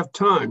 we don't have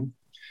time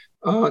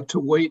to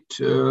wait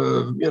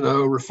to,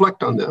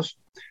 reflect on this.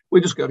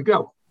 We just got to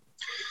go.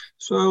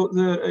 So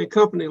that a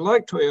company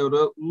like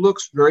Toyota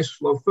looks very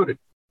slow-footed.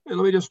 And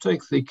let me just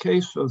take the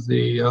case of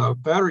the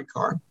battery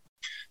car.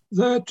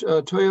 That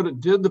Toyota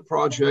did the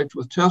project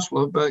with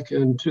Tesla back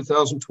in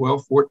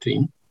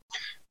 2012-14.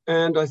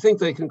 And I think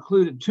they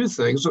concluded two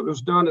things. It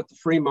was done at the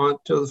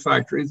Fremont the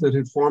factory that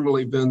had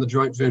formerly been the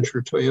joint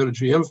venture Toyota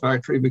GM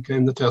factory,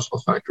 became the Tesla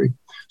factory.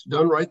 It's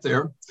done right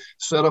there.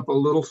 Set up a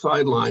little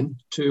sideline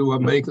to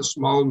make a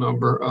small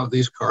number of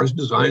these cars,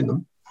 design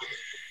them.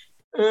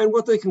 And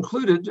what they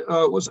concluded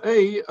was,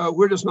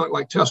 we're just not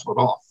like Tesla at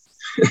all.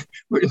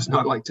 We're just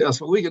not like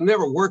Tesla. We can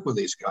never work with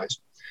these guys.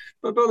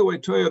 But by the way,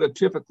 Toyota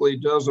typically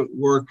doesn't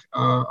work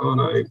on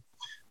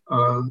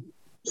a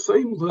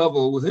same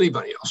level with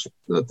anybody else,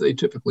 that they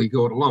typically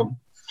go it alone.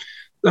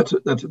 That's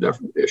a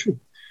different issue.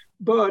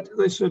 But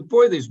they said,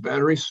 boy, these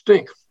batteries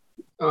stink.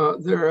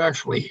 They're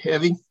actually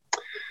heavy.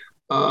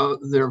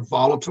 They're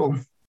volatile.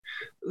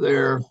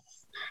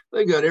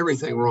 They got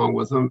everything wrong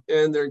with them,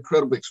 and they're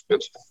incredibly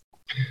expensive.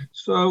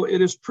 So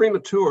it is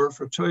premature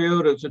for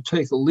Toyota to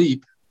take a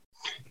leap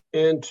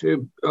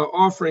into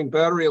offering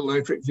battery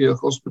electric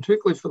vehicles,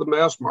 particularly for the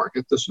mass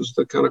market. This is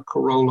the kind of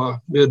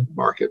Corolla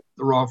mid-market,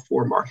 the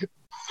RAV4 market,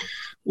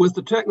 with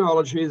the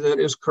technology that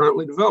is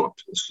currently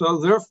developed. So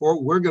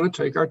therefore, we're going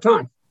to take our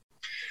time.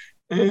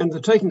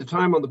 And taking the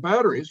time on the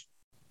batteries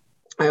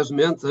has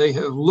meant they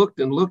have looked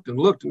and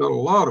done a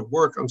lot of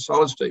work on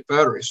solid-state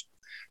batteries,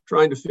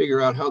 trying to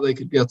figure out how they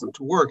could get them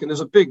to work. And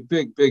there's a big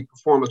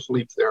performance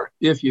leap there,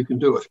 if you can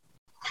do it.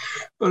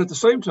 But at the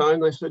same time,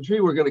 they said,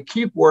 we're going to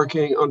keep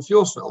working on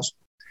fuel cells,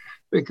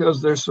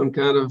 because there's some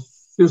kind of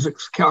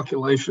physics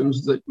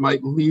calculations that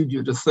might lead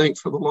you to think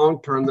for the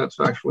long term that's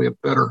actually a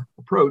better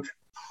approach.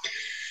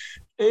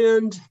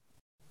 And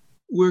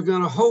we're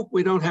going to hope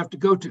we don't have to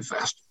go too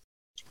fast.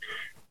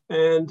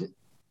 And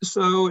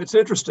so it's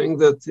interesting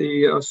that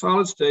the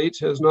solid state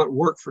has not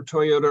worked for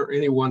Toyota or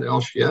anyone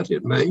else yet.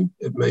 It may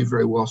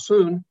very well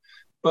soon.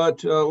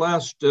 But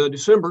last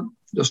December,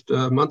 just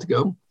a month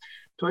ago,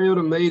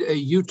 Toyota made a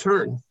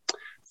U-turn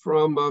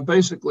from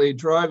basically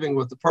driving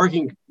with the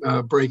parking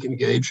brake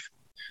engaged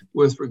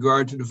with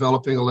regard to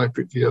developing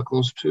electric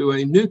vehicles to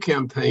a new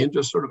campaign,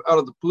 just sort of out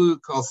of the blue,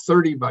 called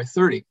 30 by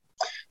 30,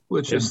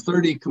 which is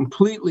 30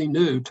 completely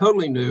new,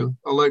 totally new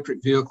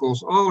electric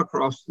vehicles all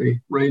across the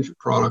range of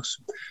products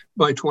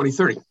by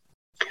 2030.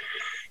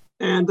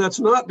 And that's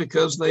not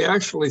because they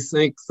actually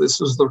think this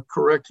is the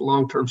correct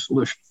long-term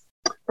solution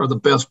or the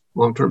best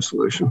long-term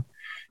solution.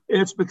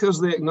 It's because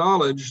they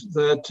acknowledge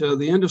that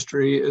the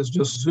industry is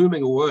just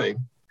zooming away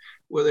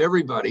with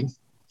everybody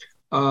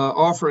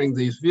offering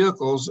these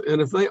vehicles.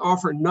 And if they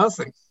offer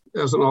nothing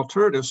as an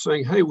alternative,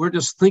 saying, hey, we're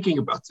just thinking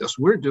about this,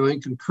 we're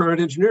doing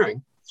concurrent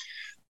engineering,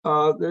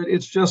 that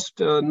it's just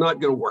not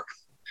going to work.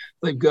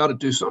 They've got to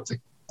do something.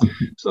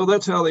 So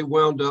that's how they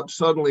wound up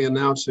suddenly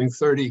announcing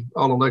 30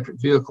 all-electric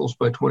vehicles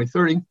by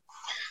 2030.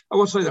 I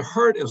won't say the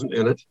heart isn't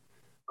in it.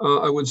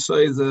 I would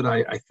say that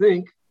I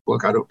think,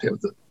 look, I don't have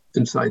the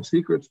inside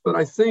secrets, but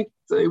I think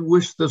they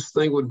wish this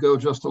thing would go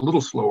just a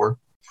little slower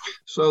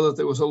so that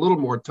there was a little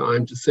more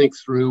time to think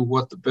through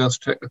what the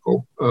best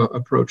technical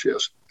approach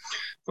is.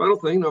 Final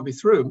thing, and I'll be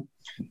through,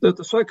 that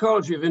the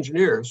psychology of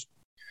engineers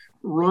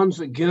runs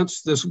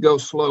against this go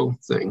slow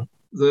thing,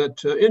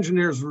 that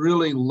engineers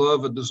really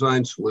love a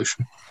design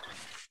solution.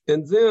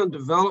 And then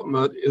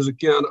development is,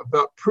 again,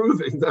 about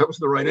proving that was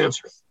the right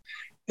answer.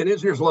 And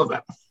engineers love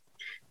that.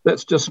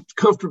 That's just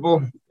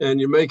comfortable, and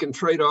you're making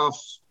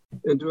trade-offs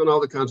and doing all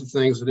the kinds of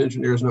things that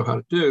engineers know how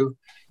to do,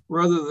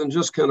 rather than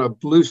just kind of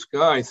blue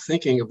sky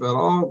thinking about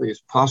all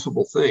these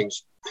possible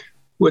things,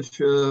 which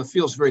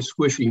feels very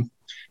squishy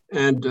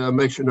and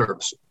makes you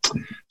nervous.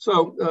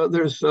 So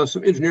there's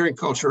some engineering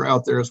culture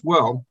out there as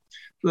well,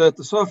 that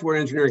the software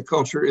engineering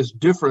culture is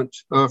different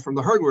from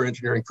the hardware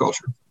engineering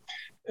culture.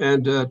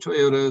 And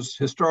Toyota has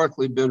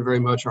historically been very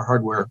much a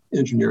hardware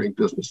engineering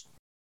business.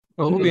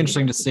 Well, it'll be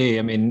interesting to see.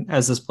 I mean,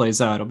 as this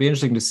plays out, it'll be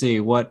interesting to see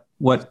what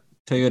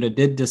Toyota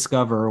did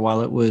discover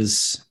while it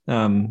was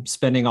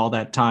spending all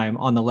that time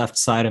on the left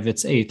side of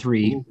its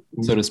A3,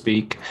 so to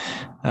speak.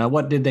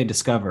 What did they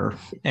discover,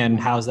 and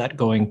how's that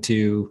going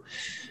to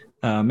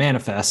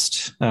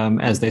manifest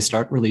as they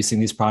start releasing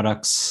these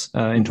products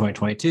in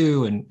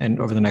 2022 and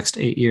over the next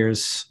 8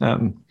 years?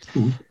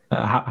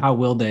 How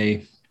will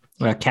they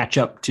catch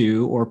up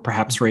to, or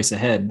perhaps race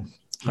ahead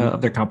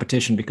of their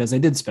competition, because they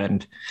did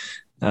spend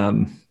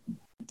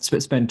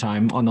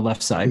time on the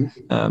left side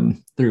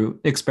through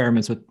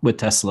experiments with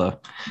Tesla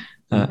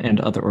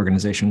and other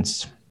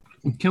organizations.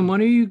 Can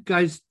one of you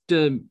guys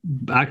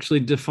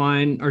actually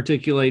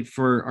articulate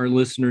for our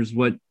listeners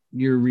what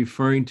you're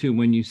referring to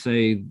when you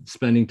say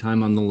spending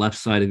time on the left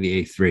side of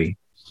the A3?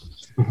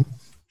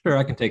 Sure,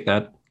 I can take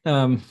that.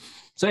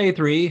 So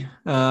A3,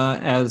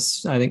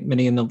 as I think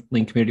many in the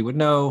Lean community would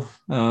know,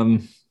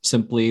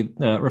 simply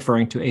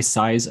referring to a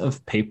size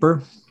of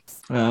paper,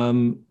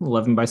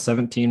 11 by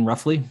 17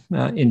 roughly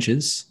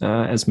inches,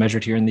 as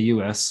measured here in the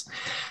US.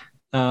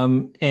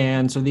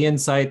 And so the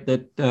insight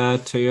that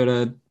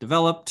Toyota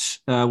developed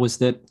was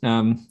that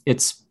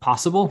it's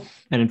possible,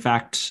 and in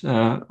fact,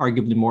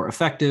 arguably more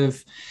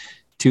effective,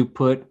 to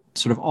put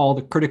sort of all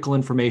the critical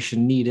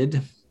information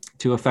needed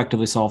to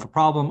effectively solve a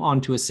problem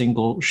onto a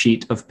single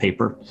sheet of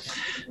paper.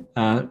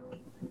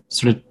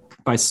 Sort of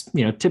by,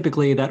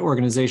 typically that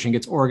organization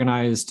gets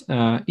organized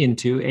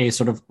into a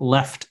sort of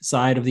left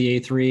side of the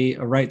A3,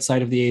 a right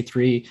side of the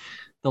A3,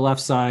 the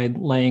left side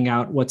laying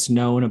out what's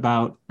known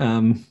about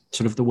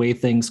sort of the way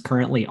things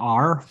currently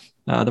are,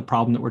 the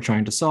problem that we're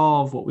trying to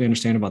solve, what we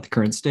understand about the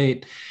current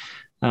state.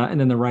 And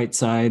then the right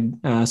side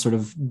sort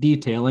of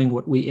detailing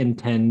what we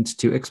intend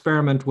to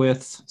experiment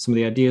with, some of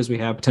the ideas we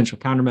have, potential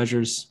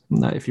countermeasures,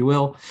 if you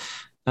will,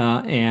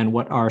 and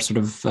what our sort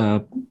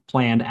of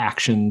planned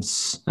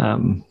actions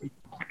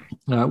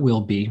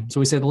will be. So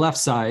we say the left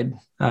side,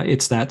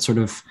 it's that sort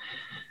of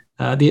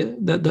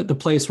the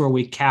place where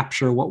we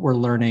capture what we're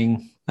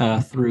learning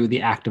through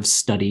the act of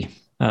study,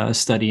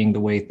 studying the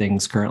way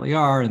things currently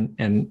are,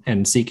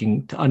 and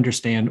seeking to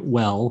understand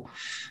well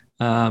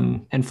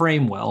and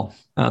frame well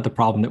the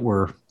problem that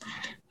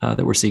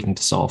we're seeking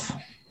to solve.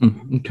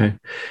 Okay,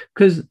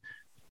 because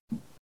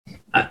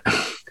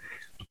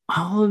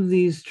all of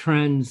these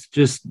trends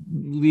just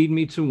lead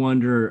me to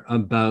wonder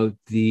about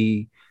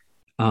the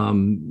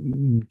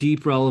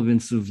deep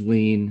relevance of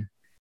Lean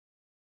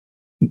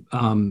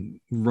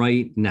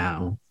right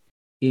now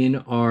in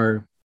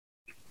our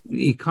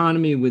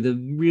economy with a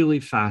really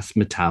fast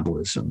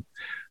metabolism,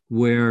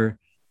 where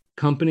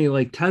company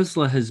like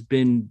Tesla has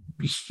been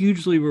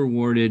hugely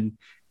rewarded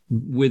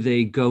with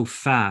a go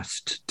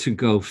fast to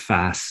go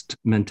fast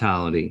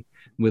mentality,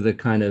 with a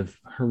kind of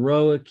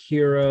heroic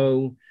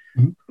hero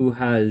who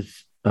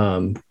has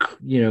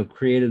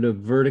created a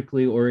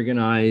vertically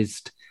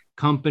organized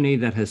company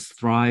that has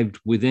thrived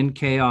within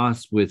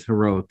chaos with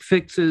heroic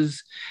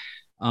fixes,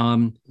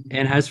 and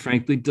has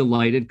frankly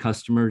delighted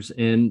customers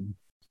and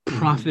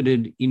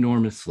profited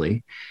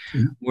enormously.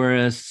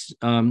 Whereas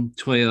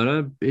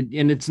Toyota,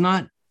 and it's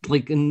not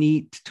like a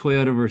neat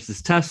Toyota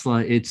versus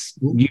Tesla, it's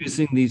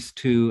using these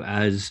two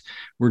as,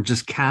 we're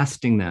just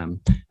casting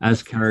them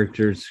as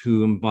characters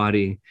who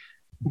embody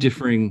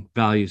differing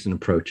values and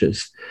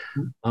approaches.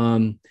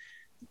 And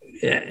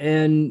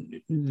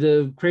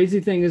the crazy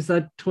thing is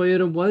that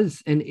Toyota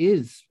was and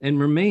is and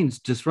remains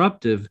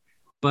disruptive,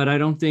 but I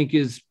don't think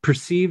is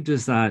perceived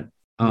as that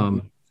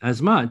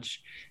as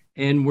much.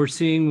 And we're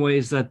seeing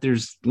ways that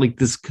there's like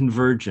this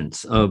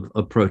convergence of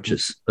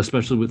approaches,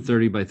 especially with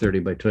 30 by 30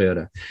 by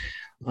Toyota.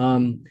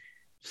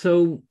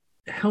 So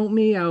help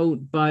me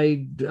out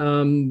by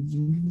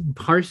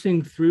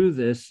parsing through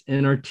this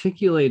and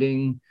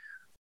articulating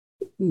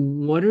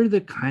what are the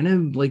kind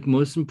of like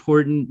most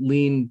important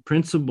Lean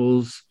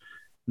principles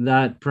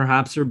that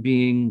perhaps are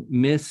being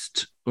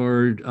missed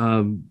or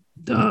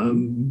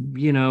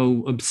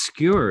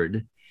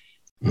obscured.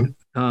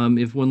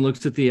 If one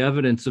looks at the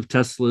evidence of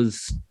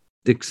Tesla's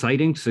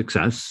exciting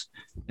success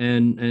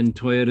and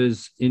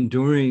Toyota's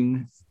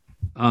enduring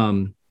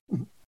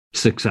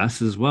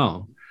success as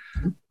well,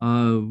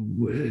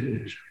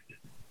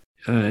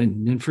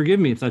 and forgive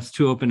me if that's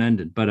too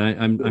open-ended, but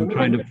I'm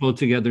trying to pull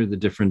together the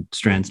different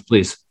strands,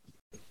 please.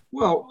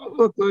 Well,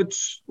 look,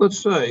 let's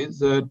say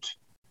that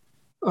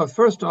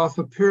first off,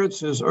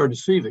 appearances are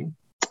deceiving.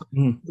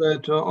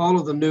 That all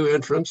of the new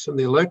entrants in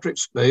the electric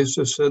space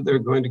have said they're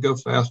going to go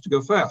fast to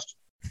go fast.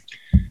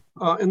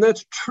 And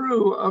that's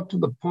true up to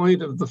the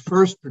point of the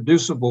first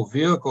producible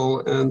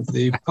vehicle and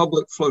the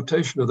public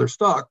flotation of their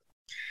stock.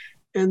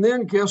 And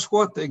then guess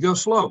what? They go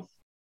slow.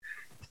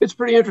 It's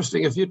pretty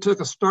interesting. If you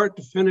took a start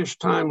to finish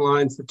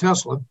timeline for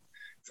Tesla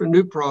for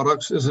new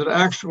products, is it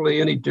actually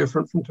any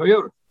different from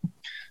Toyota?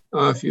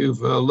 If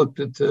you've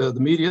looked at the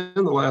media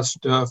in the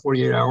last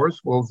 48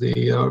 hours, well,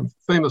 the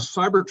famous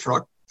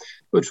Cybertruck,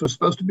 which was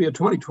supposed to be a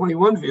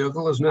 2021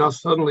 vehicle, is now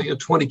suddenly a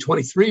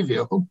 2023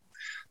 vehicle.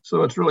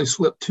 So it's really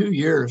slipped 2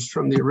 years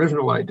from the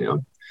original idea.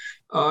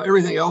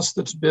 Everything else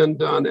that's been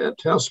done at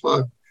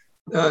Tesla,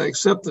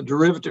 except the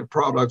derivative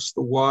products,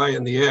 the Y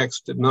and the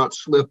X, did not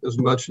slip as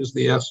much as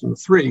the S and the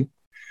 3.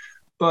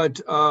 But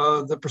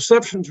the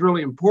perception is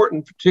really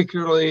important,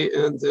 particularly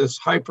in this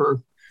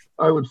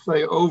I would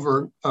say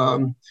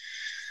overinflated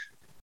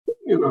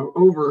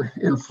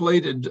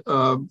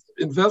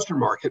investor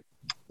market,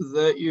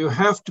 that you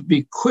have to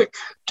be quick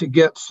to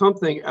get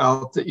something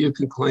out that you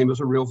can claim as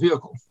a real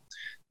vehicle.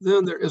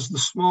 Then there is the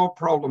small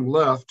problem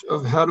left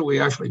of how do we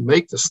actually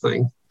make this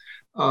thing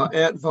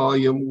at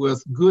volume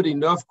with good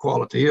enough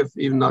quality, if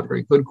even not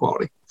very good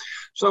quality.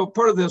 So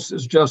part of this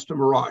is just a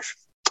mirage,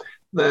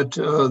 that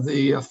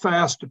the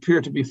fast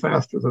appear to be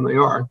faster than they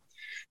are.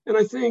 And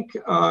I think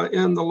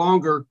in the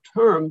longer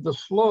term, the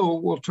slow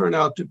will turn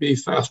out to be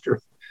faster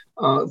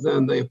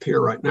than they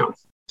appear right now.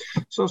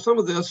 So some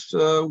of this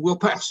will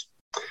pass.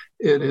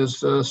 It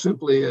is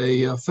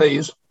simply a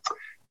phase.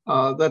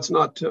 That's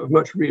not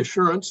much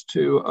reassurance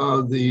to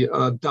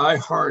the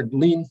die-hard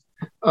lean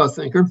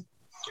thinker.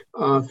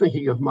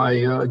 Thinking of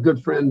my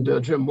good friend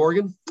Jim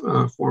Morgan,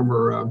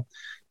 former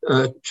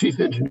chief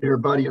engineer,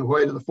 body and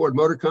white of the Ford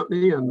Motor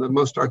Company, and the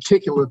most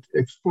articulate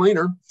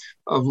explainer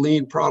of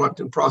lean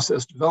product and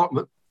process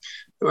development,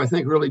 who I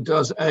think really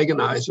does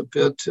agonize a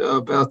bit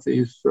about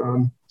these,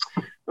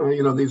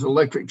 these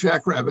electric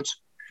jackrabbits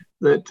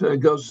that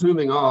go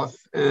zooming off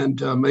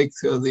and make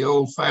the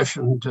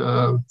old-fashioned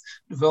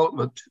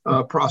development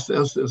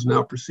process is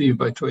now perceived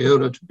by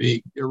Toyota to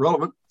be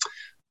irrelevant.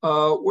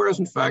 Whereas,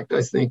 in fact,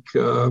 I think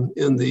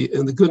in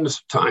the goodness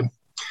of time,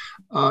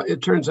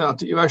 it turns out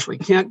that you actually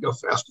can't go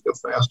fast to go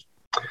fast,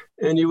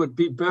 and you would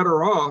be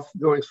better off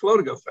going slow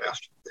to go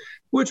fast,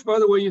 which, by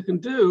the way, you can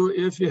do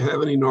if you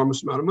have an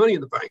enormous amount of money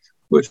in the bank,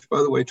 which, by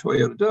the way,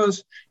 Toyota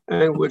does,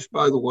 and which,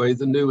 by the way,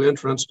 the new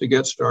entrants to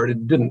get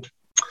started didn't.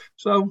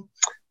 So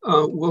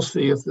we'll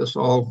see if this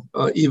all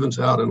evens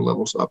out and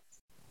levels up.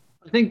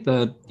 I think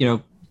the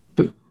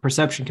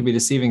perception can be a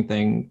deceiving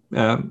thing.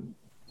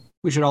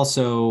 We should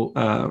also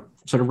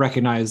sort of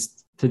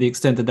recognize to the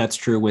extent that that's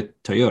true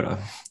with Toyota.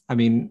 I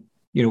mean,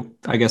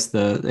 I guess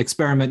the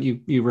experiment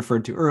you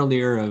referred to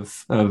earlier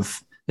of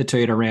that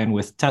Toyota ran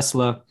with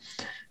Tesla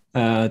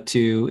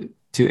to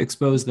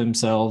expose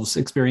themselves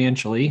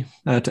experientially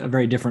to a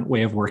very different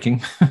way of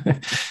working,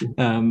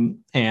 and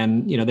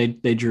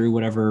they drew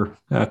whatever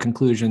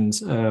conclusions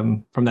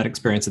from that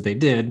experience that they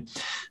did.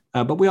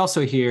 But we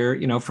also hear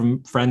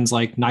from friends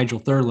like Nigel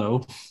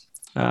Thurlow,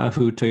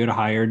 who Toyota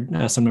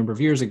hired some number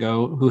of years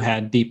ago, who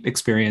had deep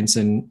experience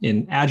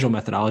in agile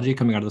methodology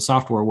coming out of the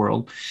software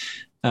world.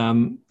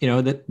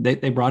 That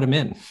they brought him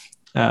in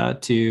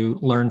to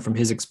learn from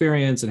his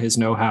experience and his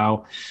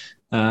know-how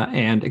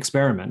and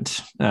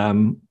experiment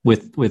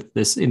with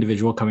this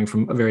individual coming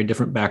from a very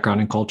different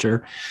background and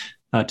culture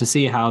to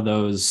see how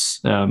those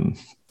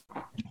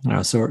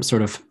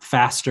sort of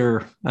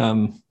faster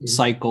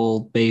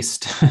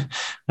cycle-based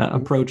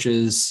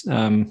approaches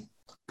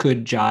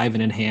could jive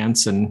and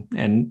enhance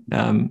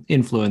and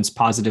influence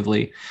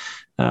positively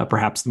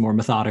perhaps the more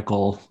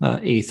methodical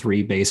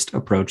A3-based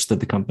approach that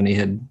the company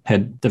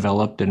had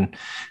developed and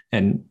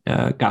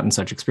gotten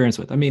such experience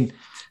with. I mean,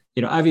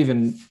 I've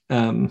even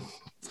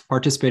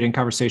participated in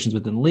conversations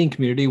within the lean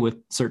community with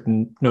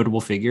certain notable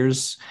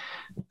figures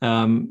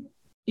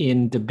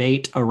in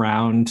debate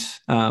around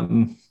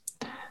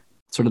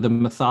sort of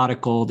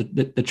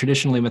the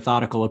traditionally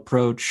methodical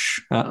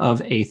approach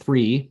of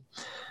A3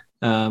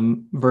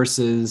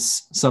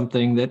 versus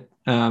something that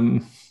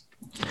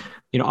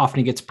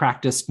often gets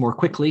practiced more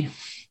quickly,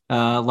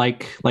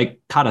 like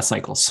kata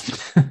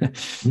cycles,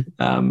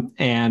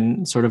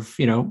 and sort of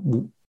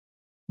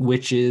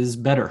which is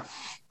better,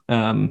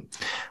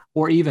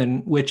 or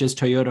even which is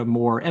Toyota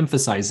more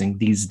emphasizing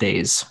these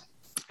days.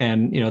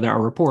 And there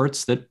are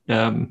reports that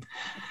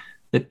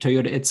that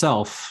Toyota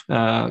itself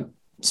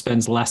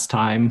spends less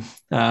time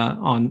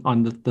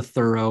on the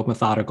thorough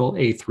methodical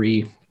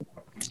A3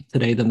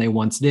 today than they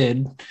once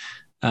did,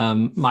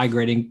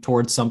 migrating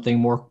towards something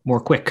more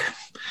quick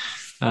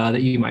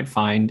that you might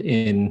find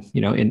in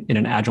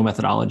an agile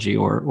methodology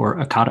or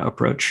a kata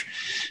approach.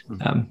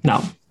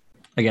 Now,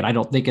 again, I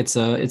don't think it's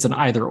an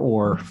either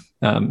or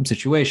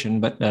situation,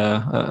 but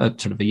a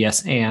sort of a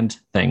yes and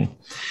thing.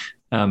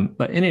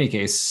 But in any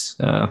case,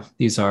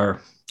 these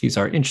are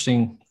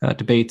interesting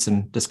debates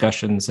and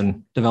discussions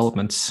and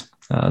developments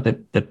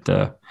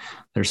that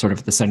are sort of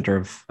at the center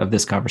of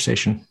this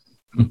conversation.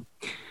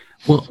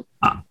 Well,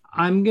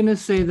 I'm going to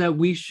say that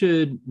we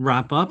should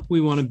wrap up. We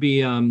want to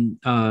be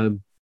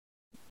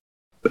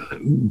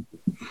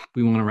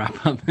we want to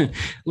wrap up.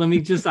 Let me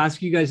just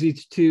ask you guys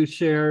each to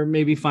share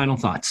maybe final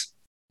thoughts.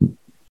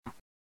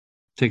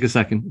 Take a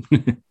second.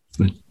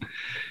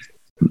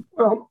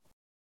 Well,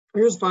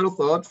 here's a final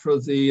thought for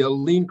the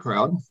lean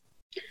crowd,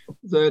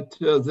 that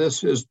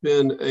this has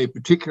been a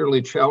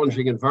particularly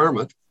challenging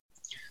environment.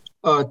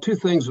 Two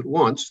things at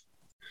once.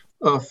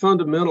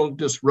 Fundamental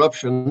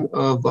disruption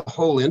of the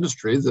whole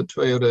industry that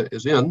Toyota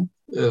is in.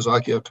 As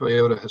Akio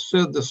Toyoda has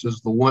said, this is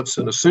the once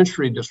in a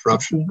century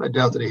disruption. I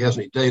doubt that he has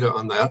any data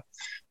on that,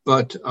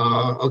 but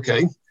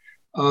okay.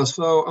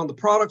 So on the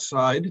product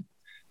side,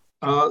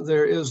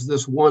 there is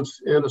this once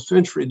in a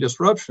century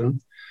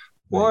disruption,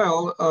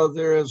 while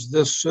there is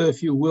this,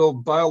 if you will,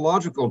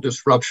 biological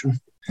disruption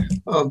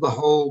of the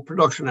whole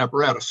production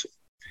apparatus.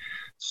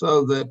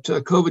 So that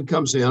COVID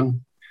comes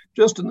in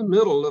just in the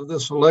middle of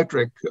this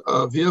electric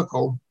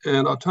vehicle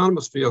and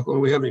autonomous vehicle,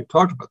 and we haven't even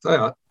talked about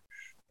that,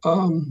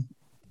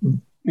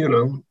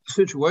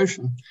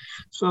 situation.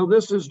 So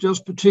this is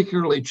just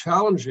particularly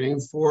challenging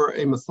for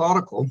a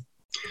methodical,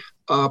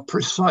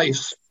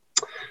 precise,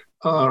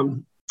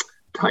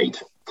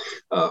 tight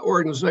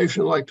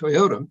organization like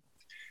Toyota.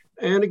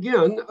 And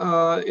again,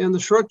 in the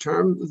short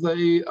term,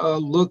 they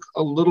look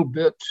a little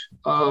bit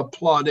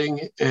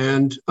plodding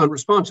and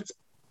unresponsive.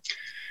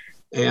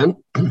 And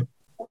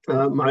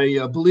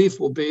my belief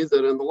will be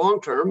that in the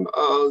long term,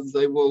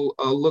 they will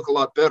look a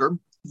lot better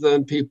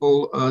than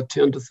people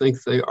tend to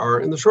think they are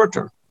in the short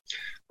term.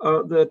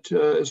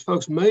 As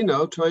folks may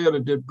know,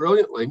 Toyota did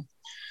brilliantly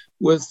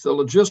with the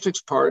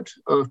logistics part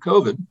of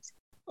COVID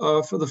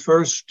for the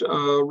first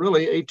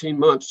really 18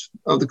 months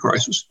of the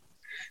crisis.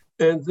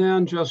 And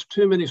then just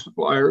too many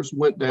suppliers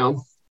went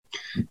down.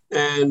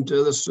 And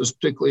this is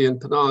particularly in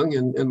Penang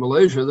in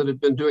Malaysia that had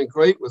been doing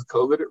great with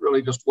COVID. It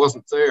really just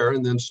wasn't there.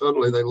 And then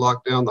suddenly they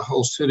locked down the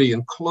whole city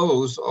and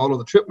closed all of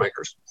the chip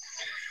makers.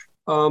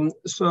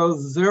 So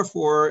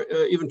therefore,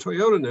 even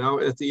Toyota now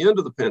at the end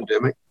of the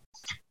pandemic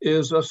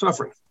is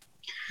suffering.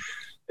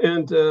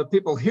 And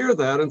people hear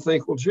that and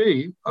think, well,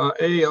 gee,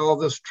 all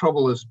this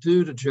trouble is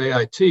due to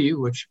JIT,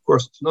 which of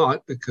course it's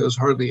not, because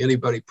hardly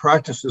anybody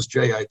practices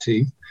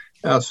JIT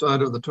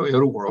outside of the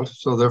Toyota world.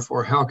 So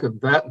therefore, how could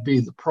that be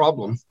the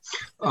problem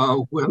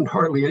when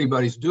hardly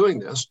anybody's doing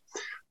this?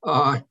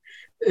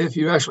 If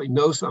you actually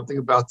know something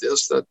about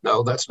this,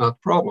 no, that's not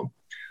the problem.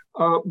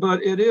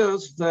 But it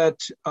is that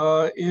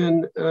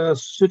in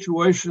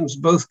situations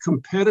both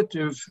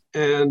competitive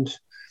and,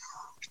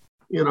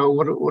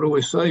 what do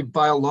we say,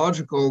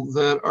 biological,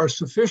 that are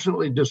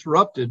sufficiently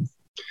disrupted,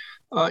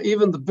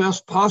 even the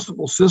best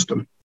possible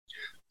system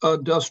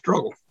does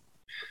struggle.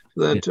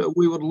 That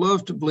we would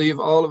love to believe,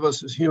 all of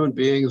us as human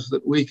beings,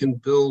 that we can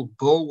build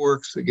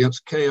bulwarks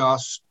against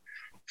chaos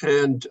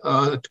and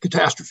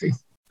catastrophe.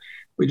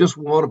 We just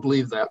want to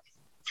believe that.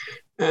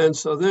 And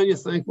so then you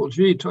think, well,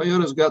 gee,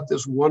 Toyota's got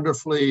this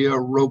wonderfully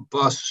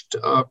robust,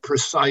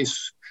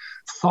 precise,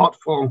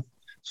 thoughtful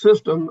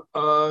system.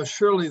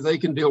 Surely they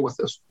can deal with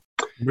this.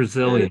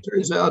 Resilient. And it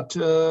turns out,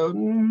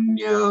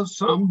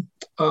 some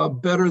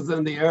better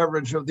than the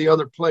average of the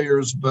other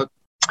players. But,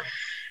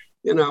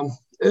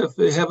 if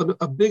they have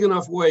a big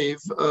enough wave,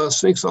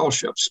 sinks all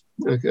ships.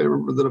 Okay,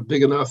 remember that a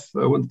big enough,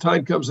 when the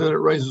tide comes in, it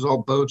raises all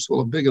boats. Well,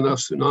 a big enough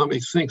tsunami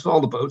sinks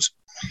all the boats.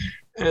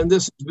 And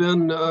this has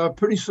been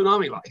pretty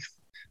tsunami-like,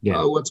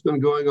 what's been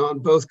going on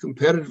both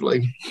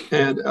competitively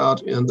and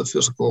out in the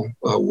physical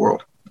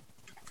world.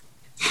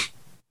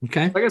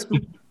 Okay.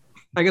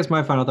 I guess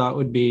my final thought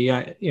would be,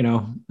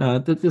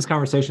 this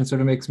conversation sort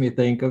of makes me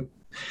think of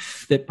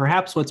that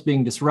perhaps what's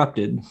being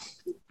disrupted,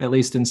 at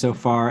least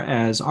insofar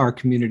as our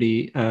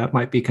community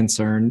might be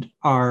concerned,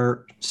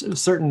 are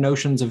certain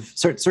notions of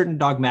certain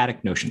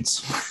dogmatic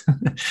notions.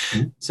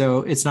 So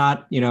it's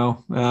not,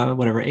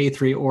 whatever,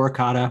 A3 or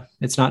Kata,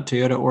 it's not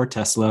Toyota or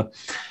Tesla,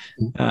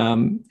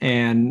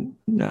 and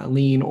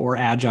lean or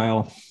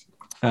agile.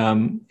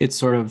 It's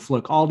sort of,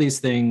 look, all these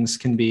things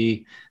can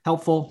be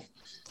helpful,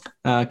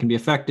 can be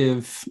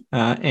effective.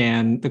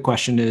 And the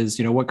question is,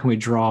 what can we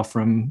draw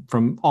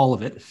from all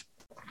of it?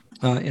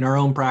 In our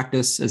own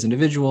practice as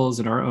individuals,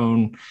 in our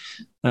own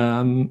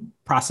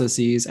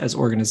processes as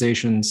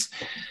organizations,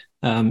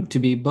 to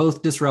be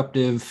both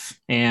disruptive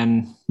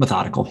and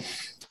methodical,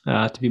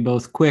 to be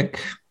both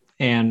quick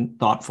and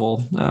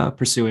thoughtful,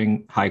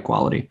 pursuing high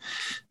quality.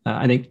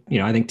 I think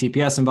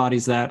TPS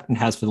embodies that and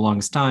has for the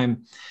longest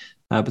time,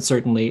 but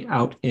certainly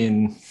out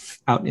in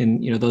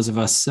those of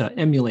us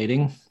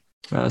emulating,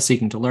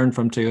 seeking to learn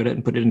from Toyota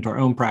and put it into our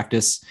own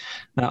practice,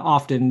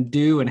 often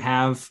do and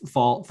have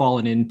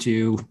fallen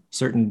into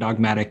certain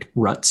dogmatic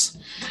ruts.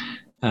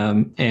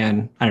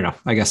 And I don't know,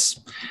 I guess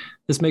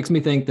this makes me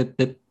think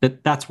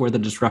that's where the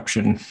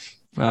disruption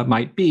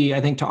might be, I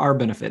think, to our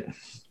benefit,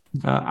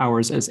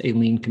 ours as a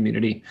lean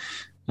community,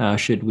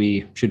 should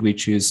we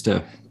choose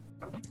to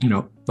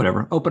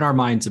open our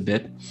minds a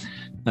bit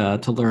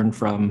to learn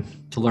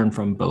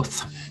from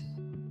both.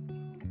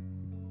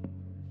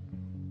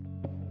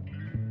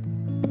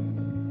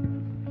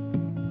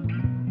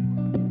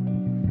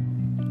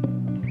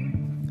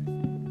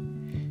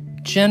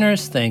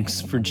 Generous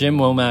thanks for Jim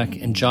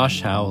Womack and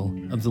Josh Howell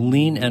of the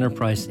Lean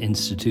Enterprise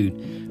Institute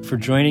for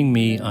joining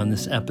me on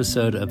this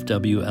episode of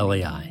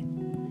WLAI.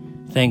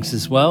 Thanks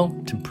as well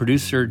to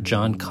producer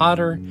John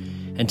Cotter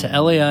and to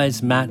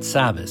LAI's Matt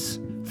Savas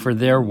for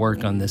their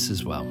work on this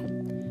as well.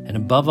 And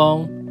above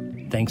all,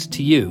 thanks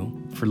to you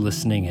for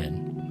listening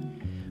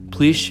in.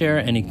 Please share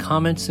any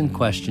comments and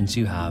questions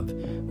you have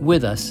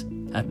with us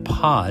at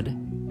pod@lean.org.